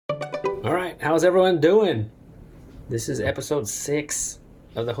All right, how's everyone doing? This is episode 6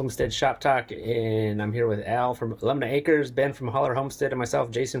 of the Homestead Shop Talk, and I'm here with Al from Alumna Acres, Ben from Holler Homestead, and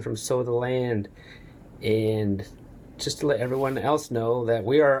myself, Jason from Sow the Land. And just to let everyone else know that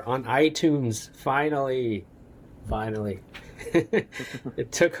we are on iTunes, finally.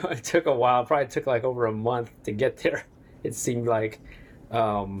 It took a while, probably took like over a month to get there, it seemed like.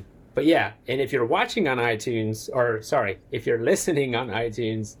 But yeah, and if you're watching on iTunes, or sorry, if you're listening on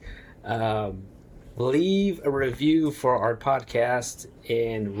iTunes, leave a review for our podcast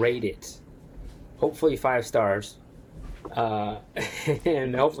and rate it. Hopefully 5 stars,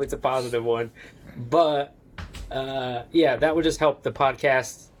 and hopefully it's a positive one. But yeah, that would just help the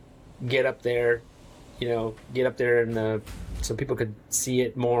podcast get up there, and so people could see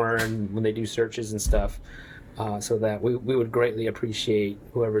it more, and when they do searches and stuff. So that we would greatly appreciate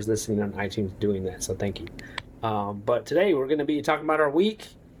whoever's listening on iTunes doing that. So thank you. But today we're going to be talking about our week,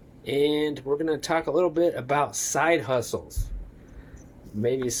 and we're going to talk a little bit about side hustles.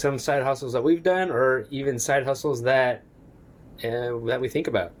 Maybe some side hustles that we've done, or even side hustles that we think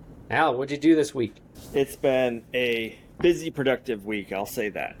about. Al, what'd you do this week? It's been a busy, productive week, I'll say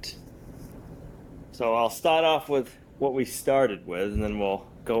that. So I'll start off with what we started with, and then we'll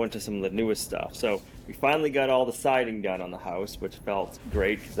go into some of the newest stuff. So we finally got all the siding done on the house, which felt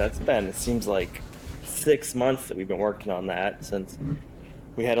great, because it seems like 6 months that we've been working on that, since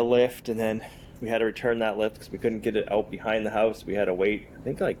we had a lift, and then we had to return that lift because we couldn't get it out behind the house. We had to wait, I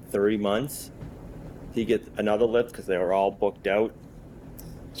think, like 3 months to get another lift because they were all booked out.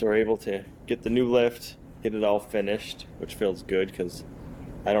 So we're able to get the new lift, get it all finished, which feels good because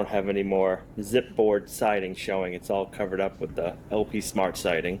I don't have any more zip board siding showing. It's all covered up with the LP Smart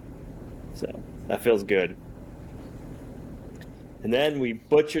siding. So that feels good. And then we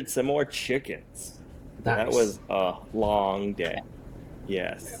butchered some more chickens. Nice. That was a long day.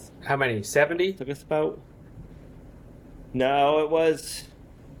 Yes. How many? 70? Took us about... No, it was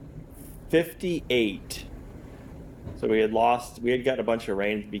 58. So we had gotten a bunch of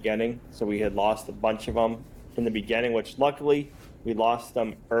rain at the beginning, so we had lost a bunch of them in the beginning, which luckily we lost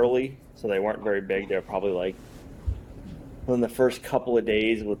them early, so they weren't very big. They were probably like in the first couple of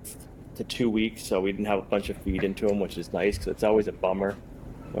days to 2 weeks, so we didn't have a bunch of feed into them, which is nice, because it's always a bummer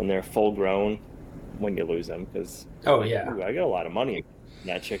when they're full grown when you lose them, because Oh yeah, I got a lot of money in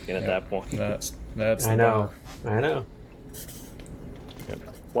that chicken at that point. That's I know.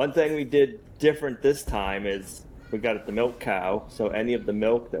 One thing we did different this time is we got the milk cow, so any of the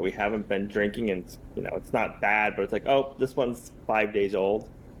milk that we haven't been drinking, and it's not bad, but it's like, oh, this one's 5 days old,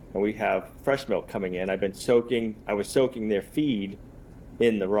 and we have fresh milk coming in. I was soaking their feed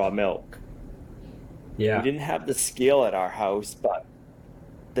in the raw milk. Yeah. We didn't have the scale at our house, but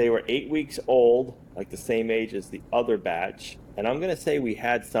they were 8 weeks old, like the same age as the other batch, and I'm going to say we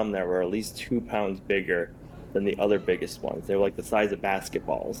had some that were at least 2 pounds bigger than the other biggest ones. They were like the size of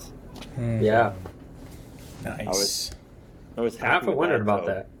basketballs. Yeah. Nice. I was I happy often with wondered about so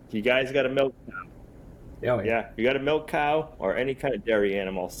that. You guys got a milk cow? Oh, Yeah, you got a milk cow or any kind of dairy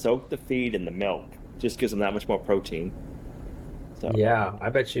animal, soak the feed in the milk. Just gives them that much more protein. So Yeah, I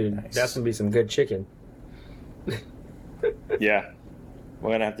bet you Nice. that's gonna be some good chicken. yeah,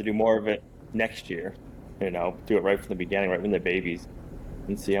 we're gonna have to do more of it next year. Do it right from the beginning, right when they're babies,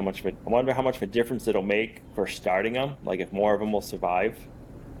 and see how much of it. I wonder how much of a difference it'll make for starting them. Like if more of them will survive.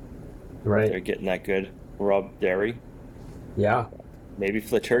 They're Right. getting that good raw dairy. Yeah. Maybe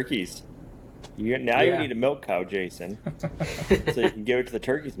for the turkeys. You Yeah. need a milk cow, Jason, so you can give it to the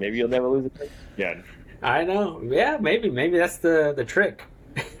turkeys. Maybe you'll never lose a turkey again. I know. Yeah, maybe that's the trick.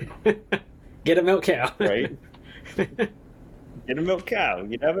 Get a milk cow. Right? Get a milk cow.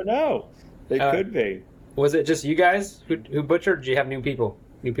 You never know. They could be. Was it just you guys who butchered? Or did you have new people?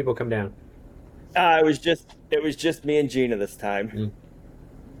 New people come down. It was just me and Gina this time.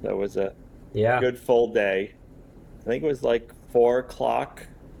 That was a Yeah. good full day. I think it was like 4 o'clock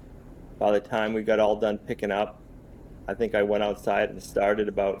by the time we got all done picking up. I think I went outside and started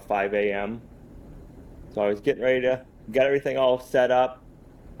about 5 a.m. So I was getting ready to get everything all set up.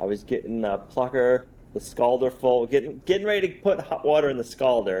 I was getting the plucker, the scalder full, getting ready to put hot water in the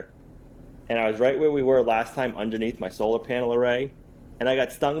scalder. And I was right where we were last time underneath my solar panel array. And I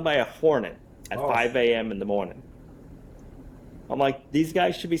got stung by a hornet at 5 a.m. in the morning. I'm like, these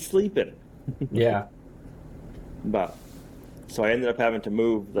guys should be sleeping. Yeah. But so I ended up having to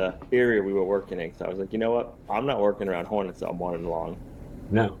move the area we were working in. So I was like, you know what? I'm not working around hornets all morning long.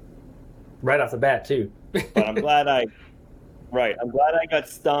 No. Right off the bat too. But I'm glad I got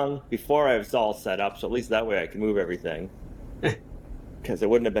stung before I was all set up. So at least that way I can move everything. Because it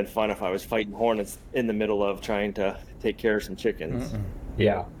wouldn't have been fun if I was fighting hornets in the middle of trying to take care of some chickens.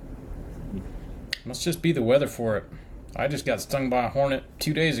 Yeah. Must just be the weather for it. I just got stung by a hornet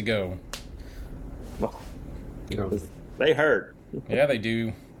 2 days ago. Well, You know, they hurt. Yeah, they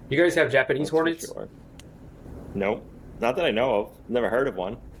do. you guys have Japanese That's for hornets? sure. Nope. Not that I know of. Never heard of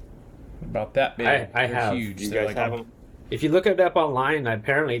one. About that big. I They're have. huge. You They're guys like, have them? If you look it up online,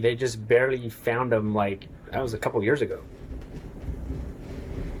 apparently they just barely found them. Like that was a couple years ago.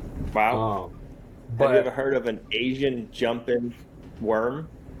 Wow. But Have you ever heard of an Asian jumping worm?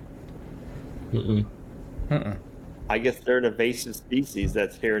 mm-mm. Mm-mm. I guess they're an invasive species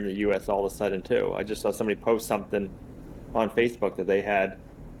that's here in the U.S. all of a sudden too. I just saw somebody post something on Facebook that they had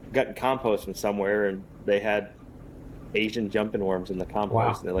gotten compost from somewhere, and they had Asian jumping worms in the compost.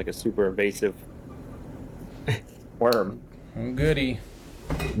 Wow. They're like a super invasive worm. Oh, goody.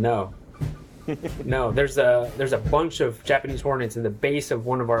 No. No, there's a bunch of Japanese hornets in the base of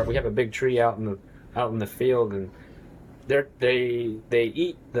one of our. We have a big tree out in the field, and they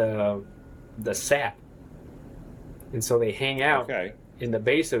eat the sap, and so they hang out Okay. in the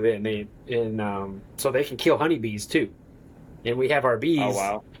base of it, and so they can kill honeybees too. And we have our bees, Oh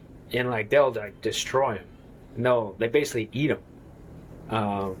wow. and like they'll like destroy them. No, they basically eat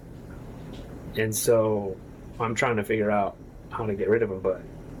them. And so I'm trying to figure out how to get rid of them, but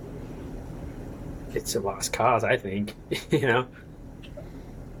it's a lost cause, I think. You know,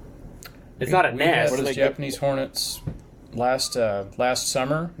 it's not a We had nest. What do those they get? Japanese hornets last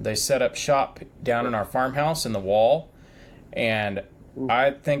summer. They set up shop down in our farmhouse in the wall, and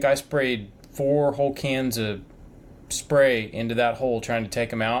I think I sprayed 4 whole cans of spray into that hole trying to take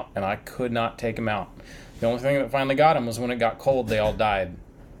them out, and I could not take them out. The only thing that finally got them was when it got cold, they all died.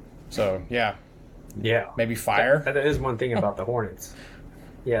 So yeah, Yeah, maybe fire. That is one thing about the hornets.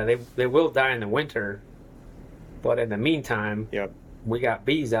 Yeah, they will die in the winter, but in the meantime, Yep. we got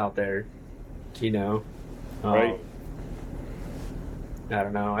bees out there. You know, Right. I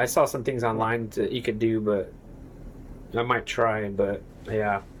don't know. I saw some things online that you could do, but I might try. But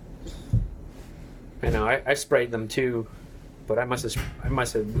yeah, I know I sprayed them too, but I must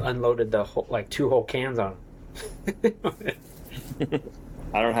have unloaded the whole, like 2 whole cans on them.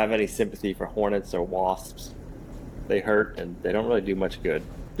 I don't have any sympathy for hornets or wasps. They hurt and they don't really do much good.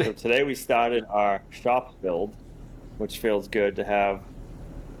 So today we started our shop build, which feels good to have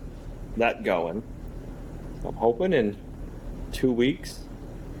that going. So I'm hoping in 2 weeks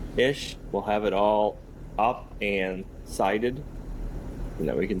ish we'll have it all up and sided, and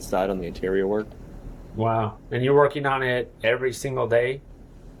that we can start on the interior work. Wow! And you're working on it every single day,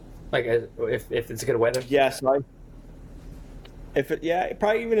 like if it's good weather. Yes, probably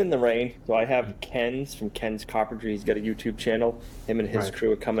even in the rain. So I have Ken's from Ken's Carpentry. He's got a YouTube channel. Him and his Right.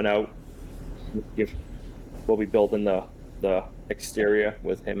 crew are coming out. We'll be building the exterior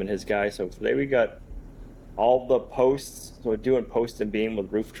with him and his guys. So today we got all the posts. So we're doing post and beam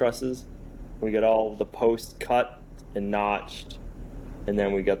with roof trusses. We got all the posts cut and notched, and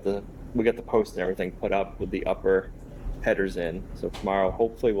then we got the post and everything put up with the upper headers in. So tomorrow,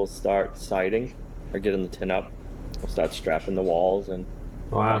 hopefully, we'll start siding or getting the tin up. We'll start strapping the walls and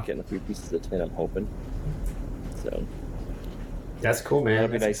Wow, getting a few pieces of tin, I'm hoping. So that's cool, man. it'll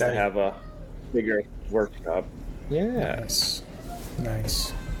be That's nice exciting. to have a bigger workshop. Yeah. Nice.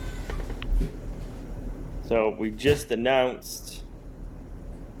 Nice. So we just announced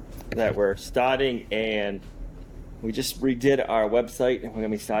that we're starting, and we just redid our website, and we're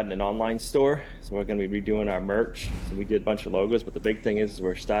going to be starting an online store. So we're going to be redoing our merch. So we did a bunch of logos, but the big thing is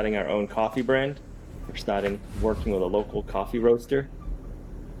we're starting our own coffee brand. We're starting working with a local coffee roaster.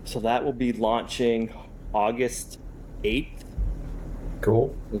 So that will be launching August 8th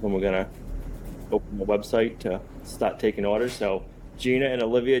Cool. is when we're going to open the website to start taking orders. So Gina and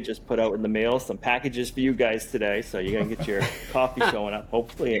Olivia just put out in the mail some packages for you guys today. So you're going to get your coffee showing up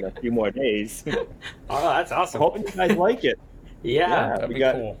hopefully in a few more days. Oh, that's I'm awesome. hoping you guys like it. Yeah. That'd we be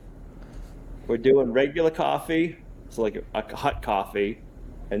got- cool. We're doing regular coffee, so like a hot coffee,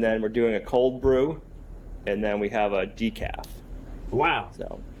 and then we're doing a cold brew, and then we have a decaf. Wow.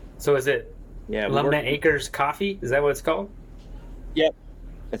 So So is it yeah, we Lumna work- Acres Coffee? Is that what it's called? Yep,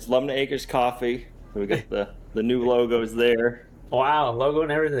 it's Lumna Acres Coffee. So we got the new logos there, Wow, logo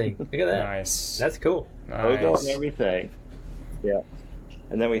and everything. Look at that. Nice. That's cool. logo nice. and everything. Yeah,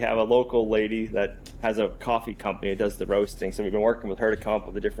 and then we have a local lady that has a coffee company that does the roasting. So we've been working with her to come up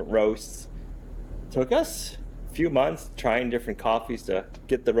with the different roasts. Took us a few months trying different coffees to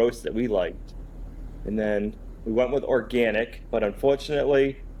get the roast that we liked. And then we went with organic, but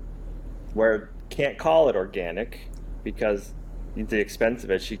unfortunately, we can't call it organic because the expense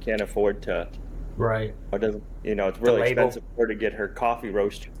of it, she can't afford to, Right. or doesn't, it's really label. expensive for her to get her coffee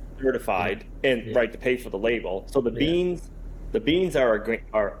roast certified and Yeah. right to pay for the label. So the Yeah. beans the beans are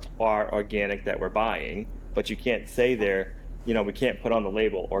organic that we're buying, but you can't say they're, we can't put on the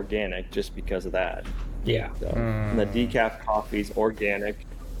label organic just because of that. Yeah. So, and the decaf coffee's organic,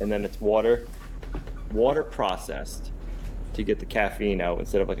 and then it's water processed to get the caffeine out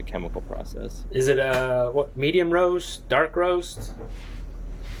instead of like a chemical process. Is it what, medium roast, dark roast?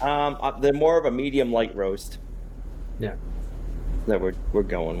 They're more of a medium light roast Yeah. that we're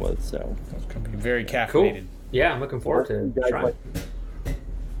going with. So It's going to be very Cool. caffeinated. Yeah, I'm looking forward to You guys trying. like-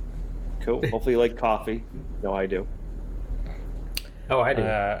 cool. Hopefully you like coffee. No, I do. Oh, I do.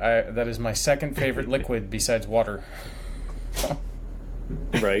 That is my second favorite liquid besides water.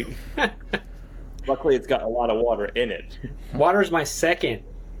 Right. Luckily, it's got a lot of water in it. Water's my second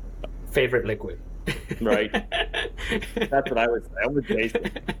favorite liquid. Right. That's what I would say. I would say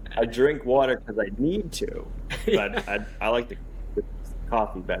I drink water because I need to, but I like the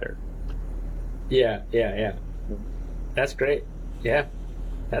coffee better. Yeah. That's great. Yeah.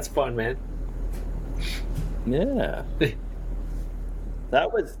 That's fun, man. Yeah.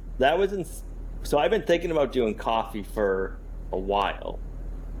 That was so I've been thinking about doing coffee for a while,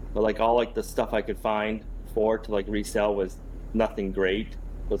 but like all like the stuff I could find to like resell was nothing great.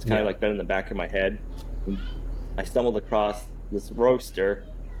 So it's kind of Yeah. like been in the back of my head. And I stumbled across this roaster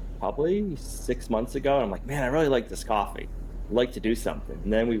probably 6 months ago, and I'm like, man, I really like this coffee. I'd like to do something.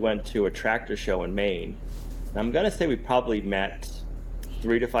 And then we went to a tractor show in Maine. And I'm gonna say we probably met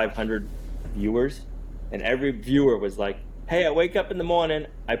 300 to 500 viewers, and every viewer was like, hey, I wake up in the morning,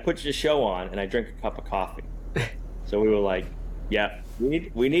 I put your show on, and I drink a cup of coffee. So we were like, yeah,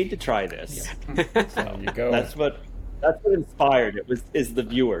 we need to try this. There you go. That's what inspired it is the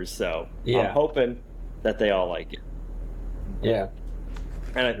viewers. So Yeah. I'm hoping that they all like it. Yeah.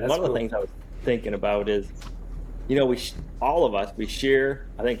 And That's one of the cool. things I was thinking about is, all of us share.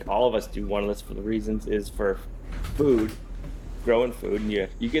 I think all of us do one of this for the reasons is for food, growing food, and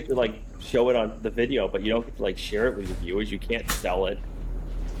you get to like show it on the video, but you don't get to like share it with your viewers. You can't sell it.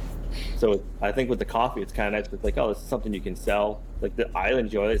 So I think with the coffee, it's kind of nice. It's like, oh, this is something you can sell. Like, I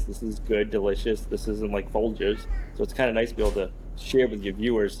enjoy this. This is good, delicious. This isn't like Folgers. So it's kind of nice to be able to share with your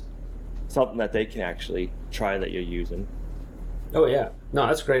viewers something that they can actually try that you're using. Oh, yeah. No,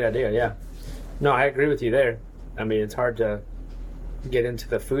 that's a great idea. Yeah. No, I agree with you there. I mean, it's hard to get into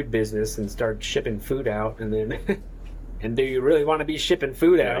the food business and start shipping food out, and then, and do you really want to be shipping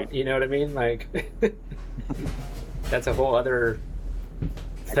food out? Right. You know what I mean? Like, that's a whole other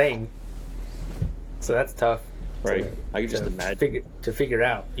thing. So that's tough. Right. I can just imagine. To figure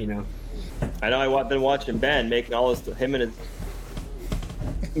out, I know I've been watching Ben making all this,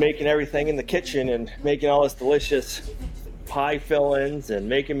 making everything in the kitchen and making all this delicious pie fillings and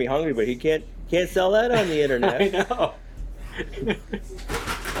making me hungry, but he can't sell that on the internet. I know.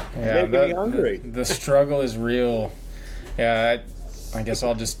 Yeah, making me hungry. The struggle is real. Yeah, I guess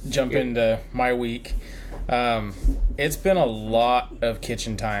I'll just jump into my week. It's been a lot of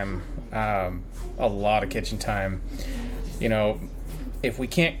kitchen time. If we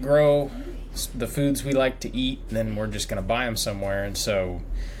can't grow the foods we like to eat, then we're just going to buy them somewhere. And so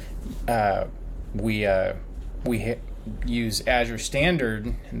we use Azure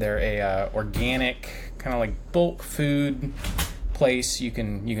Standard. They're a organic kind of like bulk food place. You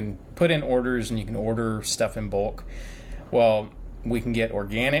can put in orders and you can order stuff in bulk. Well, we can get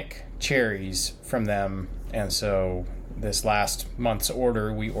organic cherries from them, and so this last month's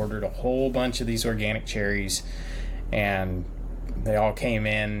order, we ordered a whole bunch of these organic cherries, and they all came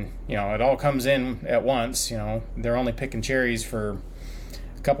in. It all comes in at once. They're only picking cherries for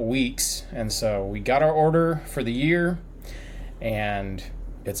a couple weeks, and so we got our order for the year, and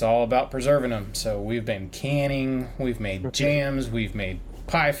it's all about preserving them. So we've been canning, we've made jams, we've made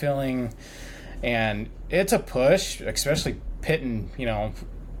pie filling, and it's a push, especially pitting,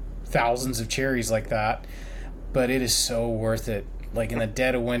 thousands of cherries like that. But it is so worth it. Like in the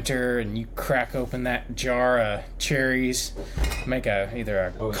dead of winter, and you crack open that jar of cherries, make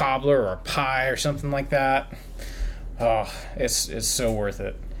either a cobbler or a pie or something like that. Oh, it's so worth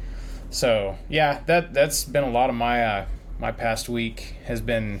it. So yeah, that's been a lot of my my past week has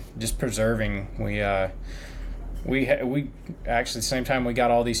been just preserving. We actually, same time we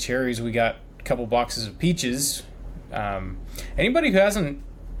got all these cherries, we got a couple boxes of peaches. Anybody who hasn't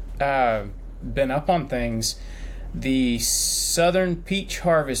been up on things, the southern peach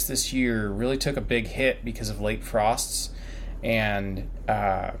harvest this year really took a big hit because of late frosts, and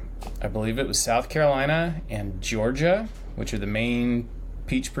I believe it was South Carolina and Georgia, which are the main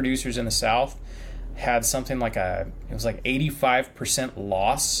peach producers in the South, had something like it was like 85%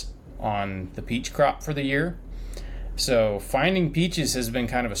 loss on the peach crop for the year. So finding peaches has been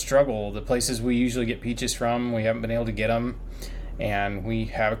kind of a struggle. The places we usually get peaches from, we haven't been able to get them. And we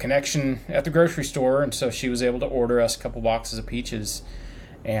have a connection at the grocery store, and so she was able to order us a couple boxes of peaches.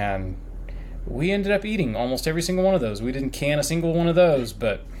 And we ended up eating almost every single one of those. We didn't can a single one of those,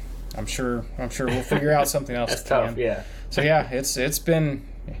 but I'm sure we'll figure out something else. That's to tough, can. yeah. So yeah, it's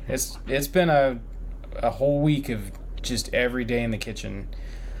been a whole week of just every day in the kitchen.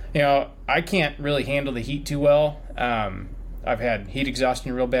 You know, I can't really handle the heat too well. I've had heat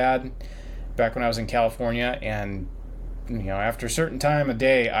exhaustion real bad back when I was in California, and you know, after a certain time of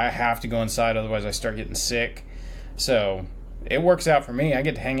day, I have to go inside, otherwise I start getting sick. So it works out for me. I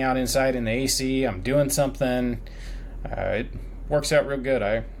get to hang out inside in the AC. I'm doing something. It works out real good.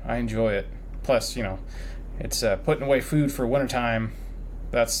 I enjoy it. Plus, you know, it's putting away food for wintertime.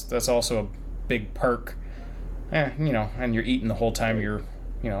 That's also a big perk. You know, and you're eating the whole time you're,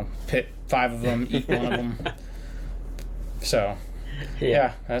 you know, pit 5 of them, eat one of them. So,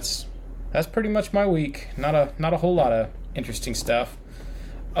 yeah, that's pretty much my week. Not a whole lot of interesting stuff.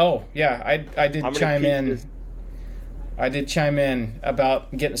 Oh, yeah, I did chime in. I did chime in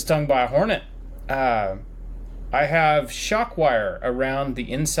about getting stung by a hornet. I have shock wire around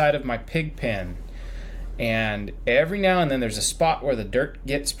the inside of my pig pen, and every now and then there's a spot where the dirt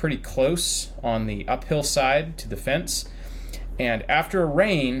gets pretty close on the uphill side to the fence. And after a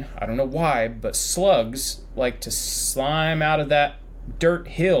rain, I don't know why, but slugs like to slime out of that dirt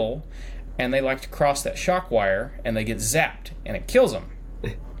hill, and they like to cross that shock wire, and they get zapped, and it kills them.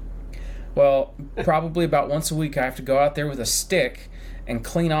 Well, probably about once a week I have to go out there with a stick and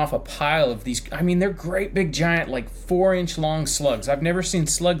clean off a pile of these. I mean, they're great big giant, like 4-inch long slugs. I've never seen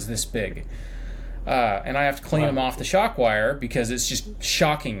slugs this big. And I have to clean them off the shock wire because it's just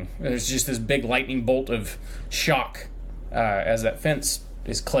shocking. There's just this big lightning bolt of shock as that fence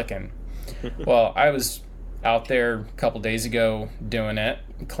is clicking. Well, I was out there a couple days ago doing it,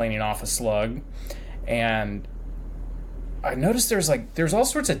 cleaning off a slug, and I noticed there's all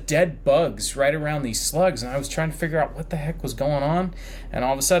sorts of dead bugs right around these slugs, and I was trying to figure out what the heck was going on, and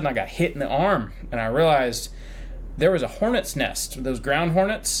all of a sudden I got hit in the arm, and I realized there was a hornet's nest. Those ground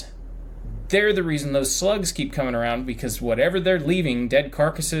hornets, they're the reason those slugs keep coming around, because whatever they're leaving, dead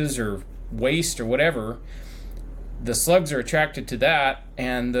carcasses or waste or whatever, the slugs are attracted to that,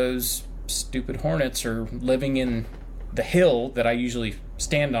 and those stupid hornets are living in the hill that I usually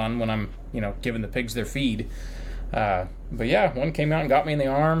stand on when I'm, you know, giving the pigs their feed. But yeah, one came out and got me in the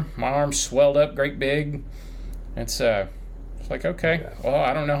arm. My arm swelled up great big. It's like, okay, well,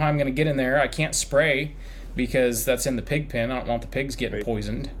 I don't know how I'm going to get in there. I can't spray because that's in the pig pen. I don't want the pigs getting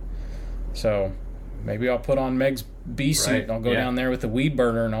poisoned. So maybe I'll put on Meg's bee suit and I'll go down there with the weed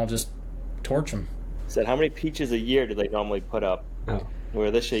burner and I'll just torch them. Said, how many peaches a year do they normally put up? Oh.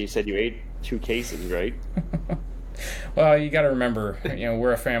 Where this year you said you ate 2 cases, right? Well, you got to remember, you know,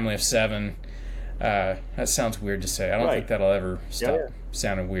 we're a family of 7. That sounds weird to say. I don't think that'll ever stop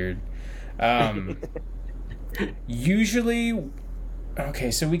sounding weird. Usually,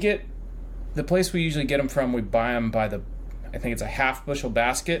 okay, so we get, the place we usually get them from, we buy them by I think it's a half bushel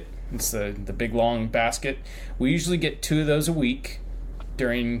basket. It's the big long basket. We usually get 2 of those a week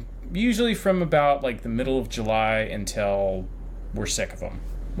usually from about like the middle of July until we're sick of them,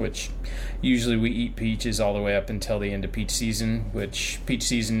 which usually we eat peaches all the way up until the end of peach season, which peach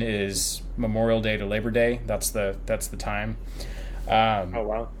season is Memorial Day to Labor Day. That's the time. Oh,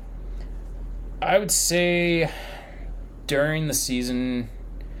 wow. I would say during the season,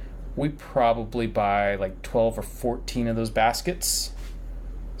 we probably buy like 12 or 14 of those baskets.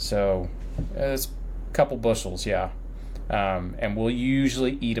 So it's a couple bushels, yeah. And we'll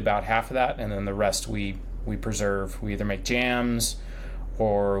usually eat about half of that, and then the rest we preserve. We either make jams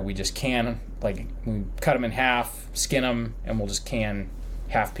or we just can, like we cut them in half, skin them, and we'll just can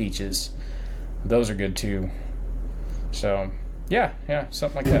half peaches. Those are good too. So yeah,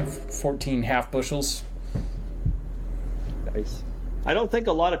 something like that. 14 half bushels. Nice. I don't think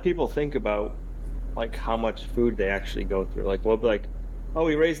a lot of people think about like how much food they actually go through. Like we'll be like, oh,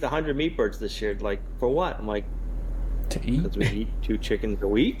 we raised 100 meat birds this year. Like for what? I'm like, to eat? Because we eat 2 chickens a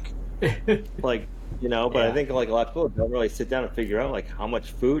week. Like, you know, but I think like a lot of people don't really sit down and figure out like how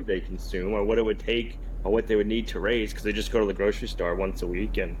much food they consume or what it would take or what they would need to raise, because they just go to the grocery store once a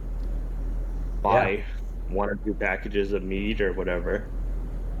week and buy 1 or 2 packages of meat or whatever.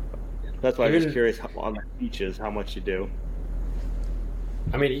 That's why I was curious on the peaches how much you do.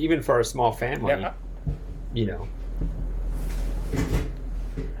 I mean, even for a small family, you know.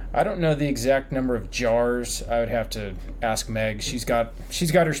 I don't know the exact number of jars. I would have to ask Meg. She's got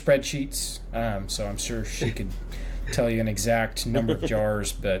her spreadsheets, so I'm sure she could tell you an exact number of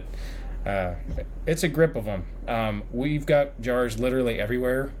jars. But It's a grip of them. We've got jars literally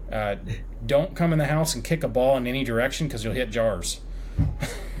everywhere. Don't come in the house and kick a ball in any direction because you'll hit jars.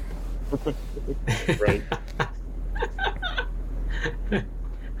 Right.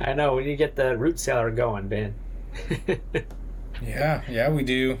 I know, we need to get the root cellar going, Ben. Yeah, we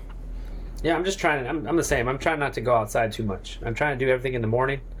do. Yeah, I'm just trying. I'm the same. I'm trying not to go outside too much. I'm trying to do everything in the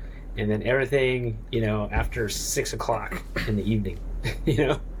morning, and then everything, after 6 o'clock in the evening.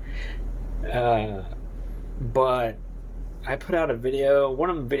 But I put out a video.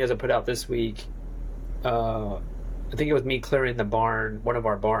 One of the videos I put out this week. I think it was me clearing the barn. One of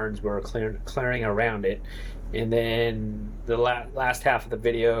our barns, we were clearing around it, and then the last half of the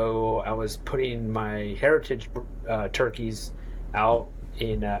video, I was putting my heritage turkeys out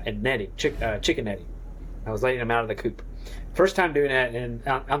in netting, chicken netting. I was letting them out of the coop. First time doing that, and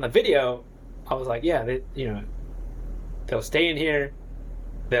on the video, I was like, yeah, they'll stay in here.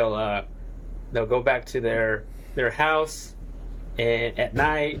 They'll go back to their house, and at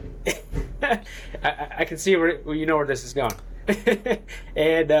night, I can see where where this is going.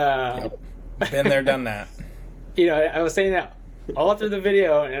 And been there, done that. I was saying that all through the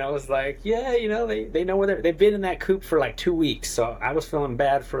video, and I was like, yeah, they know where they've been in that coop for like 2 weeks, so I was feeling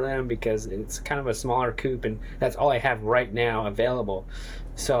bad for them because it's kind of a smaller coop, and that's all I have right now available.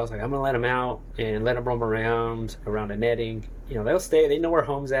 So I was like, I'm gonna let them out and let them roam around the netting. They'll stay. They know where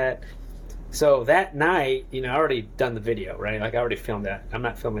home's at. So that night, I already done the video, right? Like I already filmed that. I'm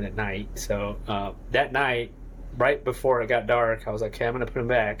not filming at night. So that night, right before it got dark, I was like, okay, I'm gonna put them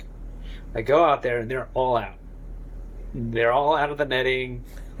back. I go out there, and they're all out. They're all out of the netting,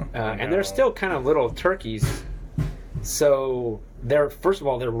 and they're still kind of little turkeys. So first of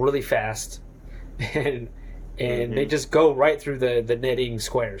all, they're really fast, and they just go right through the netting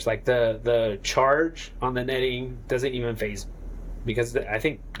squares. Like the charge on the netting doesn't even phase them, because I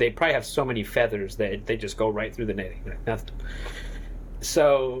think they probably have so many feathers that they just go right through the netting, like nothing.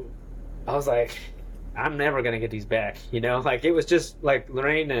 So I was like, I'm never gonna get these back. Like it was just like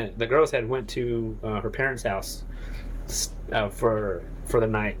Lorraine, the girls had went to her parents' house for the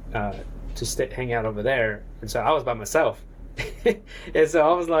night to hang out over there, and so I was by myself. And so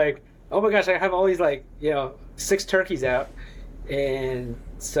I was like, oh my gosh, I have all these 6 turkeys out, and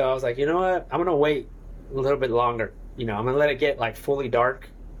so I was like, you know what, I'm gonna wait a little bit longer. I'm gonna let it get like fully dark,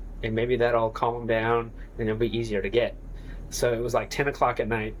 and maybe that'll calm them down and it'll be easier to get. So it was like 10 o'clock at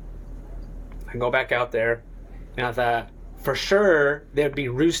night. I go back out there, and I thought for sure they'd be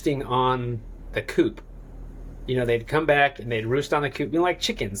roosting on the coop. They'd come back and they'd roost on the coop, like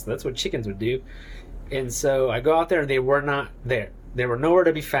chickens. That's what chickens would do. And so I go out there, and they were not there. They were nowhere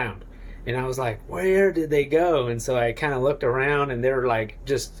to be found. And I was like, where did they go? And so I kind of looked around, and they were like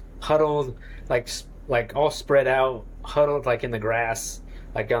just huddled, like all spread out, huddled like in the grass,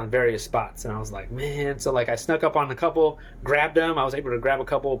 like on various spots. And I was like, man. So I snuck up on a couple, grabbed them. I was able to grab a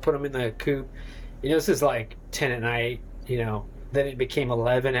couple, put them in the coop. This is like 10 at night. Then it became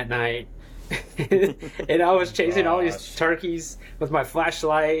 11 at night. And I was chasing all these turkeys with my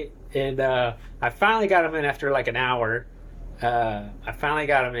flashlight, and I finally got them in after like an hour. I finally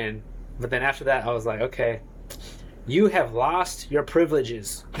got them in, but then after that I was like, okay, you have lost your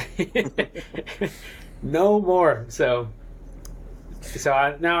privileges. No more. So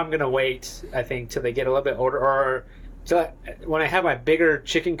now I'm gonna wait, I think, till they get a little bit older, or till when I have my bigger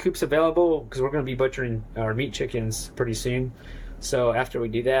chicken coops available, because we're gonna be butchering our meat chickens pretty soon. So after we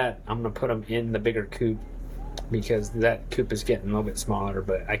do that, I'm going to put them in the bigger coop, because that coop is getting a little bit smaller,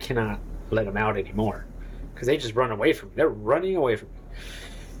 but I cannot let them out anymore because they just run away from me. They're running away from me.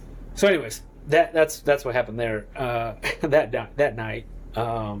 So anyways, that's what happened there that night.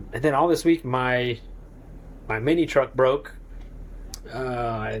 And then all this week, my mini truck broke.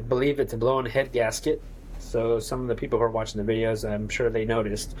 I believe it's a blown head gasket. So some of the people who are watching the videos, I'm sure they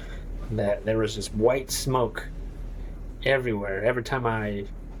noticed that there was just white smoke everywhere. Every time I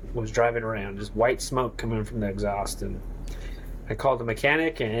was driving around, just white smoke coming from the exhaust. And I called the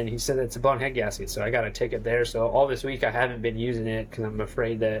mechanic, and he said it's a blown head gasket, so I got to take it there. So all this week I haven't been using it because I'm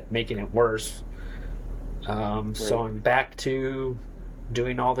afraid that making it worse. So I'm back to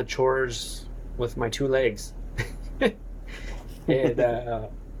doing all the chores with my 2 legs. And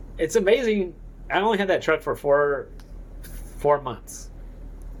it's amazing. I only had that truck for four months,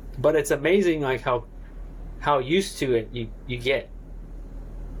 but it's amazing how used to it you get,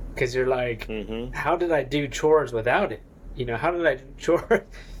 because you're like, how did I do chores without it? How did I do chores?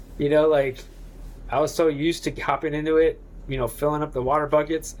 I was so used to hopping into it, filling up the water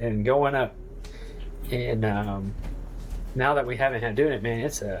buckets and going up. And now that we haven't had doing it, man,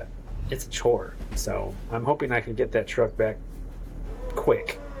 it's a chore. So I'm hoping I can get that truck back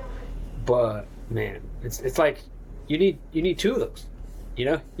quick. But man, it's like you need two of those. You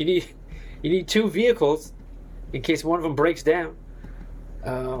know, you need two vehicles in case one of them breaks down.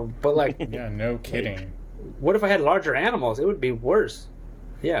 But like, Yeah, no kidding. what if I had larger animals? It would be worse.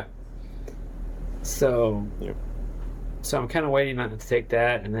 Yeah. So, Yep. so I'm kind of waiting on to take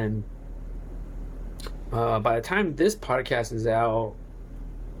that, and then by the time this podcast is out,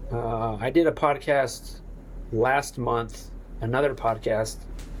 I did a podcast last month, another podcast,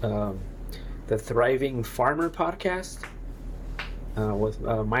 the Thriving Farmer podcast, with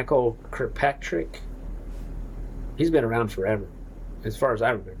Michael Kirkpatrick. He's been around forever, as far as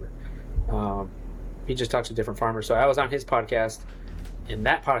I remember. He just talks to different farmers. So I was on his podcast, and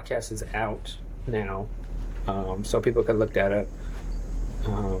that podcast is out now, so people can look that up.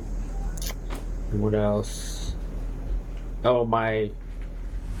 And what else? Oh,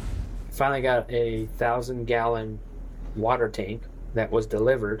 finally got a 1,000-gallon water tank that was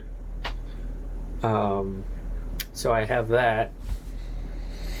delivered. So I have that,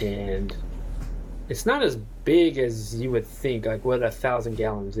 and it's not as big as you would think, like what 1,000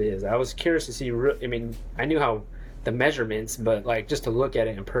 gallons is. I was curious to see. I mean, I knew how the measurements, but like just to look at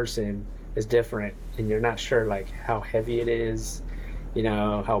it in person is different, and you're not sure like how heavy it is, you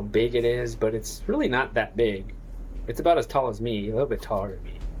know, how big it is, but it's really not that big. It's about as tall as me, a little bit taller than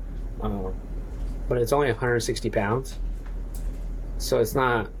me, but it's only 160 pounds, so it's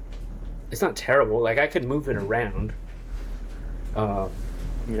not terrible. Like I could move it around.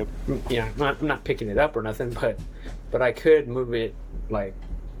 Yep. Yeah, I'm not picking it up or nothing, but I could move it, like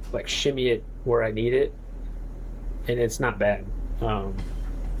shimmy it where I need it, and it's not bad.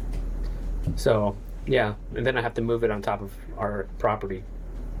 So yeah, and then I have to move it on top of our property,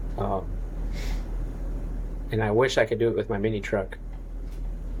 and I wish I could do it with my mini truck,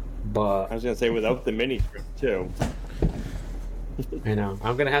 but I was gonna say without the mini trip too. I know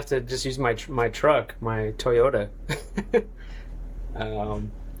I'm gonna have to just use my truck, my Toyota.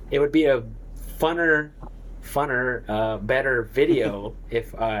 It would be a funner, better video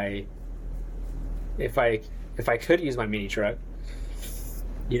if I could use my mini truck,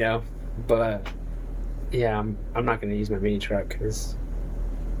 you know. But yeah, I'm not going to use my mini truck because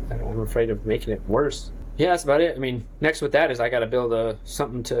I'm afraid of making it worse. Yeah, that's about it. I mean, next with that is I got to build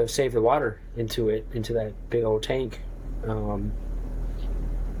something to save the water into that big old tank. So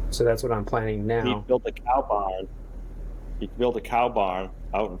that's what I'm planning now. You build a cow barn. You can build a cow barn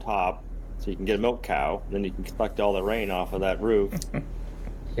out on top, so you can get a milk cow. Then you can collect all the rain off of that roof.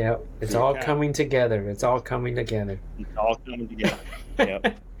 Yep, it's Your all cow. coming together. It's all coming together. It's all coming together.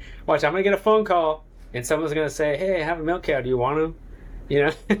 Yep. Watch, I'm gonna get a phone call, and someone's gonna say, "Hey, I have a milk cow. Do you want him?" You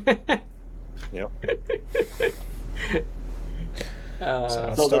know. Yep.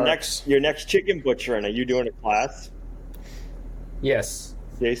 So- So Starts. your next chicken butchering, are you doing a class, Yes.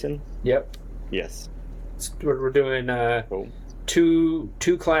 Jason? Yep. Yes. We're doing Cool. two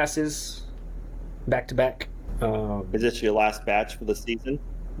classes back to back. Is this your last batch for the season?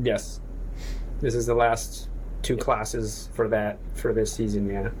 Yes. This is the last two classes for this season.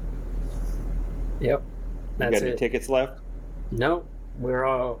 Yeah. Yep. You That's got any it. tickets left? No, we're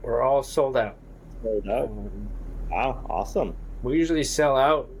all sold out. Sold out. Wow, awesome. We usually sell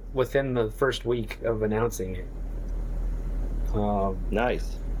out within the first week of announcing it.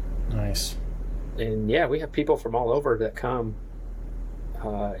 Nice. Nice. And yeah, we have people from all over that come.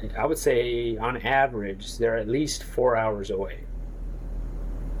 I would say on average, they're at least 4 hours away.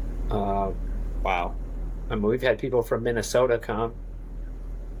 Wow. I mean, we've had people from Minnesota come,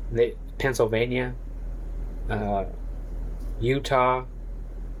 Pennsylvania, Utah,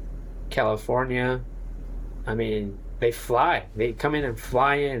 California. I mean, they fly. They come in and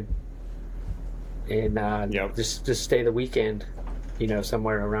fly in, and Yep. just stay the weekend, you know,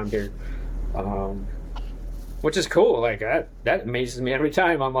 somewhere around here, which is cool. Like that amazes me every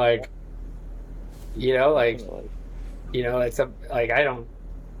time. I'm like, you know, like it's like I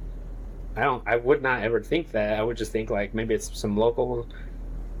would not ever think that. I would just think like maybe it's some local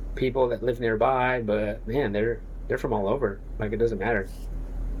people that live nearby, but man, they're from all over. Like it doesn't matter,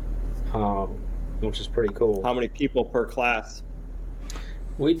 which is pretty cool. How many people per class?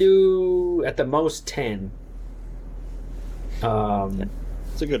 We do at the most 10, It's a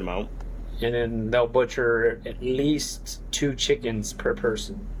good amount. and then they'll butcher at least 2 chickens per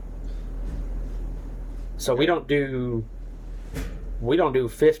person. So we don't do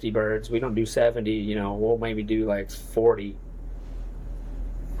 50 birds. We don't do 70. You know, we'll maybe do like 40,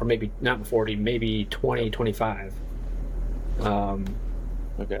 or maybe not 40, maybe 20, 25.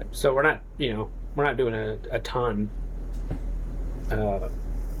 Okay. So we're not doing a ton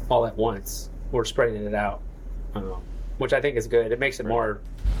all at once. We're spreading it out, which I think is good. It makes it more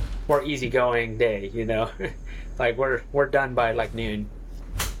more easygoing day, you know. Like we're done by like noon.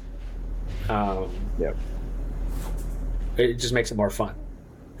 Yep. It just makes it more fun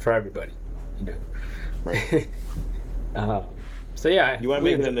for everybody, you know. Right. So yeah, You want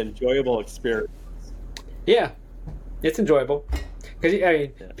to make it an enjoyable experience. Yeah, it's enjoyable because I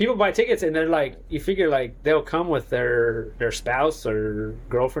mean, people buy tickets and they're like, you figure like they'll come with their spouse or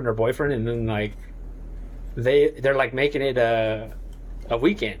girlfriend or boyfriend, and then like they're like making it a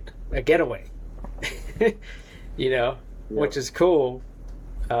weekend, a getaway, you know, which is cool.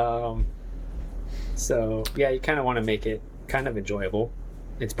 So yeah, you kind of want to make it kind of enjoyable.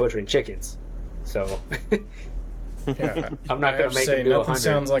 It's butchering chickens, so Yeah, I'm not going to make say them do nothing 100.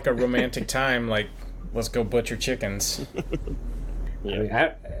 sounds like a romantic time. Like, let's go butcher chickens. I mean,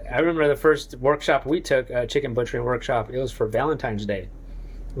 I remember the first workshop we took, a chicken butchering workshop. It was for Valentine's Day.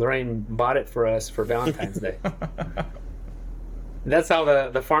 Lorraine bought it for us for Valentine's Day. That's how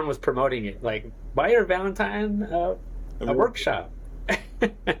the farm was promoting it. Like, buy your Valentine a workshop.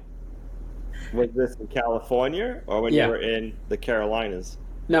 Was this in California or when Yeah. you were in the Carolinas?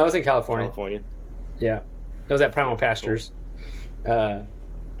 No, it was in California. California. Yeah, it was at Primal Pastures. Oh,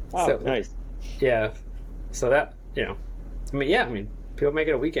 So- nice. Yeah, so that, you know, I mean, people make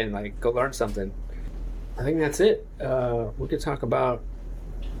it a weekend. Like, go learn something. I think that's it. We could talk about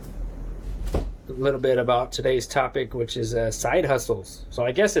a little bit about today's topic, which is side hustles. So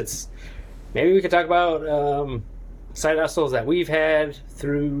I guess maybe we could talk about side hustles that we've had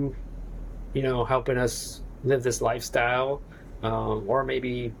through, you know, helping us live this lifestyle, or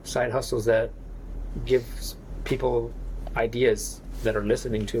maybe side hustles that give people ideas that are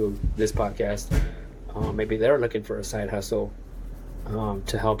listening to this podcast. Maybe they're looking for a side hustle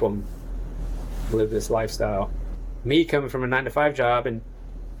to help them live this lifestyle. Me coming from a 9-to-5 job, and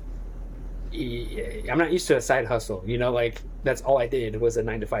I'm not used to a side hustle. You know, like that's all I did was a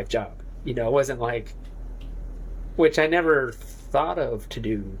 9-to-5 job. You know, it wasn't like, which I never thought of to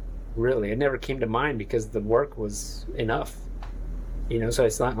do. Really, it never came to mind because the work was enough. You know, so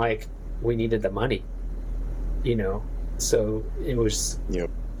it's not like we needed the money. You know, so it was. Yep.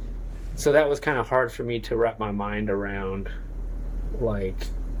 So that was kind of hard for me to wrap my mind around, like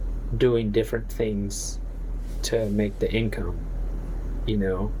doing different things to make the income. You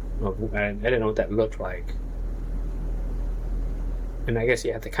know, I didn't know what that looked like. And I guess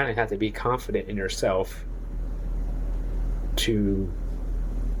you have to be confident in yourself to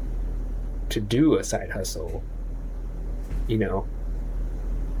do a side hustle. You know,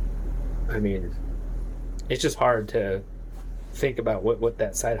 I mean, it's just hard to think about what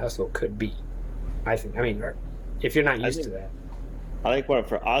that side hustle could be. I think. I mean, if you're not used to that. I think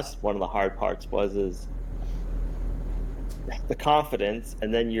for us, one of the hard parts is the confidence,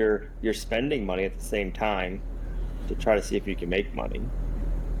 and then you're spending money at the same time to try to see if you can make money.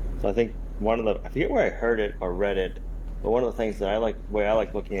 So I think I forget where I heard it or read it, but one of the things that the way I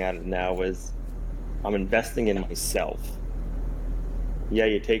like looking at it now is I'm investing in myself. Yeah,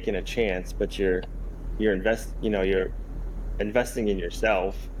 you're taking a chance, but you're investing in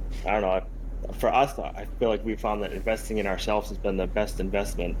yourself. I don't know. For us, I feel like we found that investing in ourselves has been the best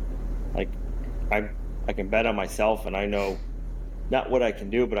investment. Like, I can bet on myself, and I know not what I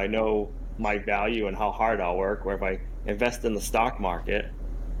can do, but I know my value and how hard I'll work. Where if I invest in the stock market,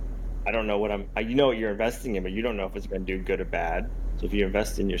 I don't know you know what you're investing in, but you don't know if it's going to do good or bad. So if you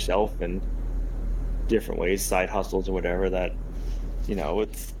invest in yourself in different ways, side hustles or whatever, that, you know,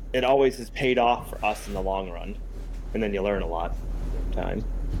 it always has paid off for us in the long run, and then you learn a lot time.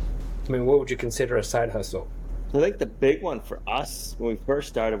 I mean, what would you consider a side hustle? I think the big one for us when we first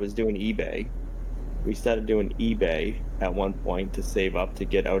started was doing eBay. We started doing eBay at one point to save up to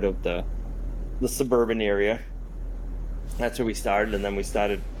get out of the suburban area. That's where we started, and then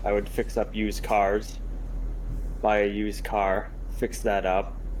I would fix up used cars, buy a used car, fix that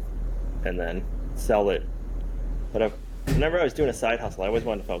up, and then sell it. But whenever I was doing a side hustle, I always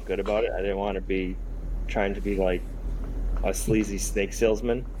wanted to feel good about it. I didn't want to be trying to be like a sleazy snake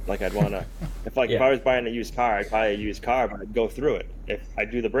salesman. Like I'd want to, if I was buying a used car, I'd buy a used car, but I'd go through it. If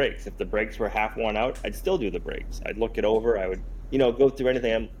I'd do the brakes, if the brakes were half worn out, I'd still do the brakes. I'd look it over. I would, go through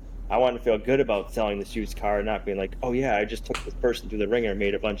anything. I wanted to feel good about selling this used car and not being like, oh yeah, I just took this person through the ringer and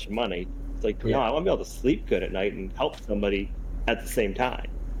made a bunch of money. It's like, no, I want to be able to sleep good at night and help somebody at the same time.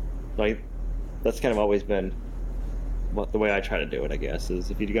 Like, that's kind of always been the way I try to do it, I guess,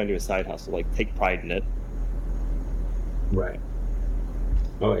 is if you're going to do a side hustle, like, take pride in it. Right.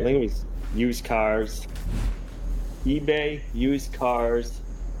 Oh, I think it was used cars, eBay, used cars.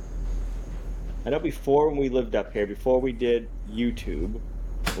 I know before when we lived up here, before we did YouTube,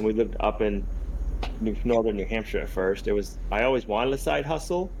 when we lived up in northern New Hampshire at first, I always wanted a side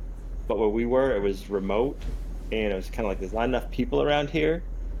hustle, but where we were, it was remote, and it was kind of like there's not enough people around here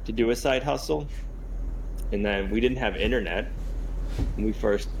to do a side hustle. And then we didn't have internet when we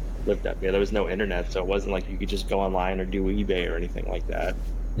first lived up here. There was no internet, so it wasn't like you could just go online or do eBay or anything like that.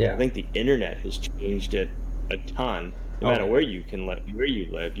 Yeah. I think the internet has changed it a ton. No matter where you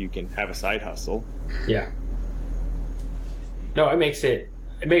live, you can have a side hustle. Yeah. No, it makes it,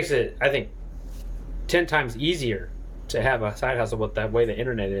 I think, 10 times easier to have a side hustle with that way the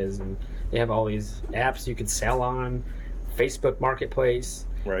internet is. And they have all these apps you can sell on, Facebook Marketplace.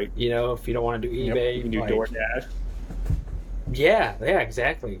 Right. You know, if you don't want to do eBay. You can do like, DoorDash. Yeah,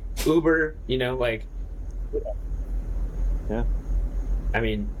 exactly. Uber, you know, like. Yeah. I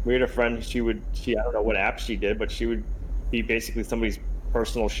mean. We had a friend, I don't know what app she did, but she would be basically somebody's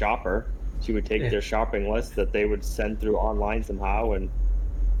personal shopper. She would take their shopping list that they would send through online somehow, and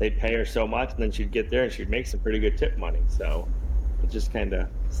they'd pay her so much, and then she'd get there and she'd make some pretty good tip money. So it's just kind of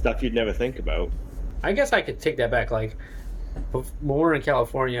stuff you'd never think about. I guess I could take that back. Like, when we were in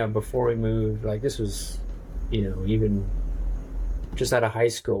California before we moved, like, this was, you know, even just out of high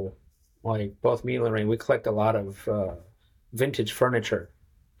school, like, both me and Lorraine, we collect a lot of vintage furniture.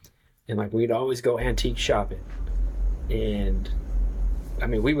 And, like, we'd always go antique shopping. And, I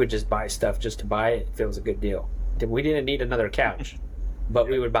mean, we would just buy stuff just to buy it if it was a good deal. We didn't need another couch, but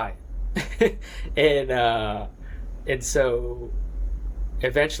we would buy it. And so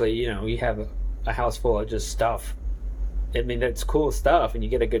eventually, you know, you have a house full of just stuff. I mean, it's cool stuff, and you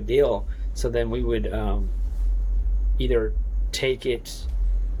get a good deal. So then we would either take it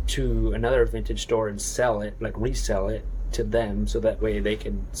to another vintage store and sell it, like resell it to them, so that way they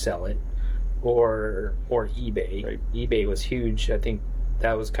can sell it, or eBay. Right. eBay was huge. I think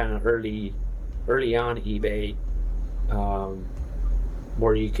that was kind of early on eBay,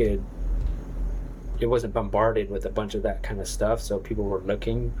 where you could. It wasn't bombarded with a bunch of that kind of stuff, so people were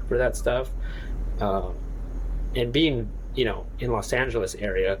looking for that stuff. And being, you know, in Los Angeles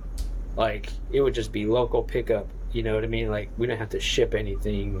area, like, it would just be local pickup, you know what I mean? Like, we don't have to ship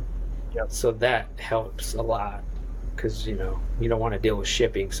anything. Yep. So that helps a lot, because, you know, you don't want to deal with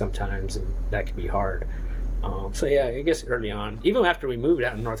shipping sometimes, and that can be hard. So yeah, I guess early on, even after we moved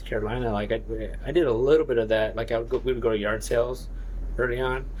out in North Carolina, like, I did a little bit of that. Like, we would go to yard sales early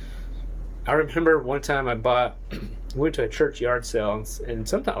on. I remember one time we went to a church yard sale, and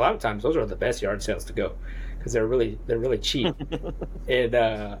sometimes, a lot of times, those are the best yard sales to go, because they're really cheap.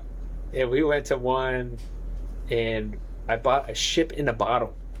 And we went to one, and I bought a ship in a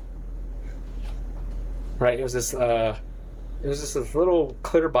bottle. Right, it was this little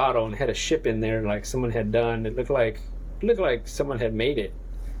clear bottle, and had a ship in there, like someone had done. It looked like someone had made it,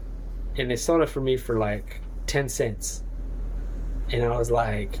 and they sold it for me for like 10 cents, and I was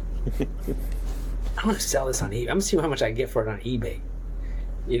like, I want to sell this on eBay. I'm gonna see how much I can get for it on eBay,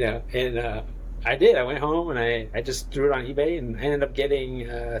 you know. And I did. I went home and I just threw it on eBay, and I ended up getting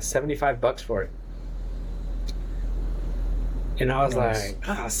 $75 for it. And I was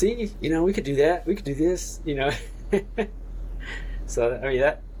like, see, you know, we could do that. We could do this, you know. So I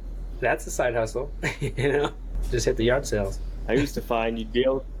mean, that's a side hustle, you know. Just hit the yard sales. I used to find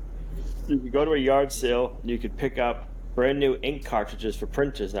you could go to a yard sale, you could pick up brand new ink cartridges for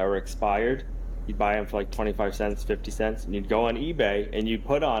printers that were expired. You'd buy them for like 25 cents, 50 cents, and you'd go on eBay and you'd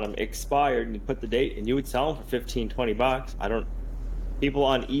put on them expired, and you'd put the date, and you would sell them for 15, 20 bucks. People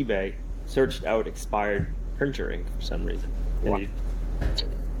on eBay searched out expired printer ink for some reason. And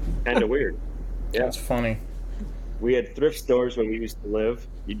kind of weird. Yeah. That's funny. We had thrift stores where we used to live.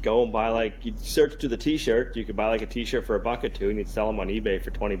 You'd go and buy, you'd search through the t-shirt. You could buy like a t-shirt for $1 or $2, and you'd sell them on eBay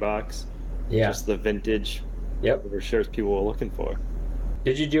for 20 bucks. Yeah. Just the vintage. Yep. For sure people were looking for.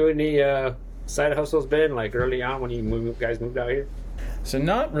 Did you do any side hustles, Ben, like early on when you guys moved out here? So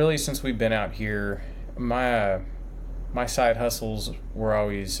not really since we've been out here. My side hustles were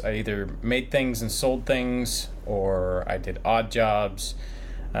always, I either made things and sold things, or I did odd jobs.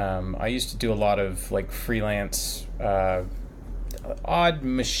 I used to do a lot of like freelance, odd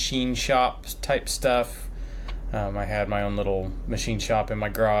machine shop type stuff. I had my own little machine shop in my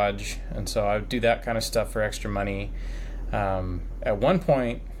garage, and so I would do that kind of stuff for extra money. At one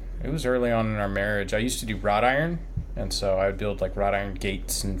point, it was early on in our marriage, I used to do wrought iron, and so I would build like wrought iron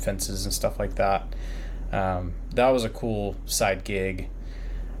gates and fences and stuff like that. That was a cool side gig.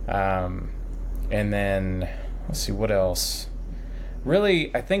 And then, let's see, what else?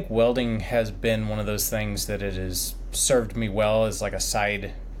 Really, I think welding has been one of those things that it has served me well as like a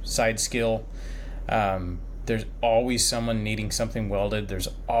side skill. There's always someone needing something welded. There's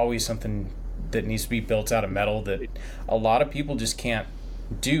always something that needs to be built out of metal that a lot of people just can't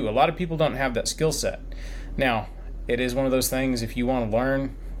do. A lot of people don't have that skill set. Now, it is one of those things, if you want to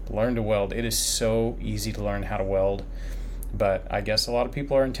learn, Learn to weld. It is so easy to learn how to weld, but I guess a lot of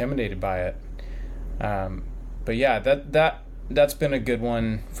people are intimidated by it. But yeah, that's been a good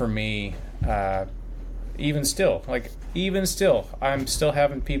one for me. Even still, I'm still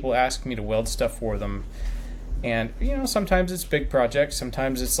having people ask me to weld stuff for them. And, sometimes it's big projects.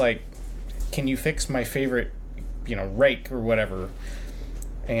 Sometimes it's like, can you fix my favorite, rake or whatever?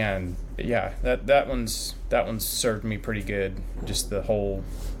 And yeah, that one's served me pretty good. Just the whole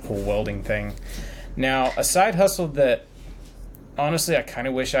welding thing. Now, a side hustle that honestly I kind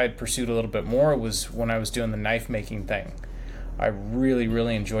of wish I had pursued a little bit more was when I was doing the knife making thing. I really,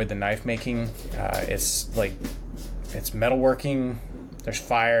 really enjoyed the knife making. It's metalworking. There's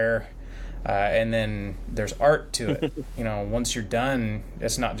fire. And then there's art to it. Once you're done,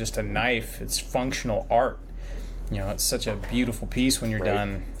 it's not just a knife, it's functional art. It's such a beautiful piece when you're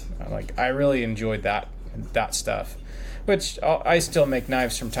done. I really enjoyed that stuff, which I still make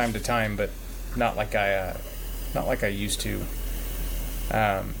knives from time to time, but not like I used to.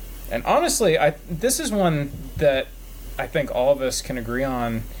 And honestly, this is one that I think all of us can agree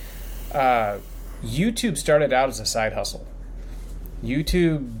on. YouTube started out as a side hustle.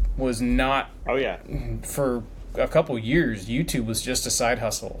 YouTube was not. Oh yeah. For a couple years, YouTube was just a side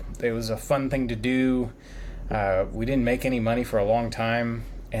hustle. It was a fun thing to do. We didn't make any money for a long time,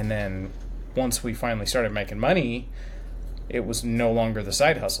 and then once we finally started making money, it was no longer the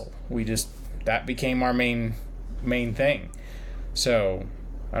side hustle. That became our main thing. So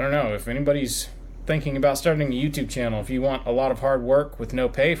I don't know if anybody's thinking about starting a YouTube channel. If you want a lot of hard work with no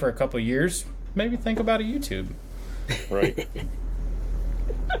pay for a couple of years, maybe think about a YouTube. Right.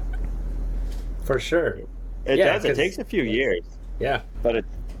 For sure. It does. It takes a few years. Yeah. But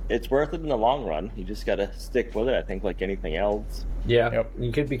it's worth it in the long run. You just got to stick with it, I think, like anything else. Yeah. Yep.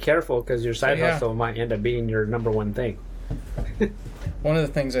 You could be careful because your side hustle might end up being your number one thing. One of the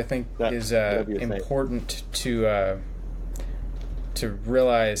things I think is important to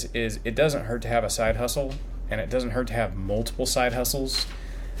realize is it doesn't hurt to have a side hustle, and it doesn't hurt to have multiple side hustles.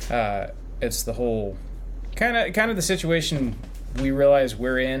 It's the whole kind of the situation we realize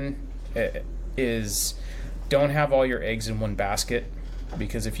we're in is don't have all your eggs in one basket,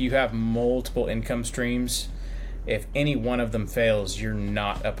 because if you have multiple income streams, if any one of them fails, you're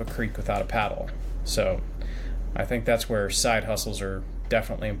not up a creek without a paddle. So I think that's where side hustles are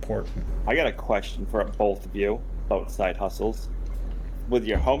definitely important. I got a question for both of you about side hustles. With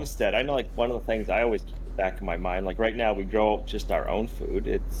your homestead, I know one of the things I always keep in the back of my mind, right now we grow just our own food.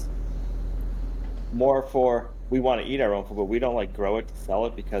 It's more for, we want to eat our own food, but we don't grow it to sell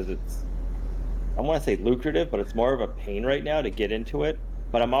it because it's, I want to say lucrative, but it's more of a pain right now to get into it.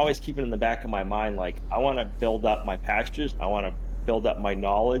 But I'm always keeping in the back of my mind, I want to build up my pastures. I want to build up my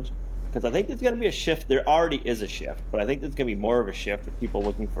knowledge, because I think there's going to be a shift. There already is a shift, but I think there's going to be more of a shift of people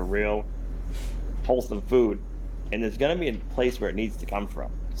looking for real, wholesome food. And there's going to be a place where it needs to come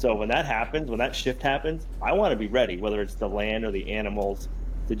from. So when that happens, when that shift happens, I want to be ready, whether it's the land or the animals,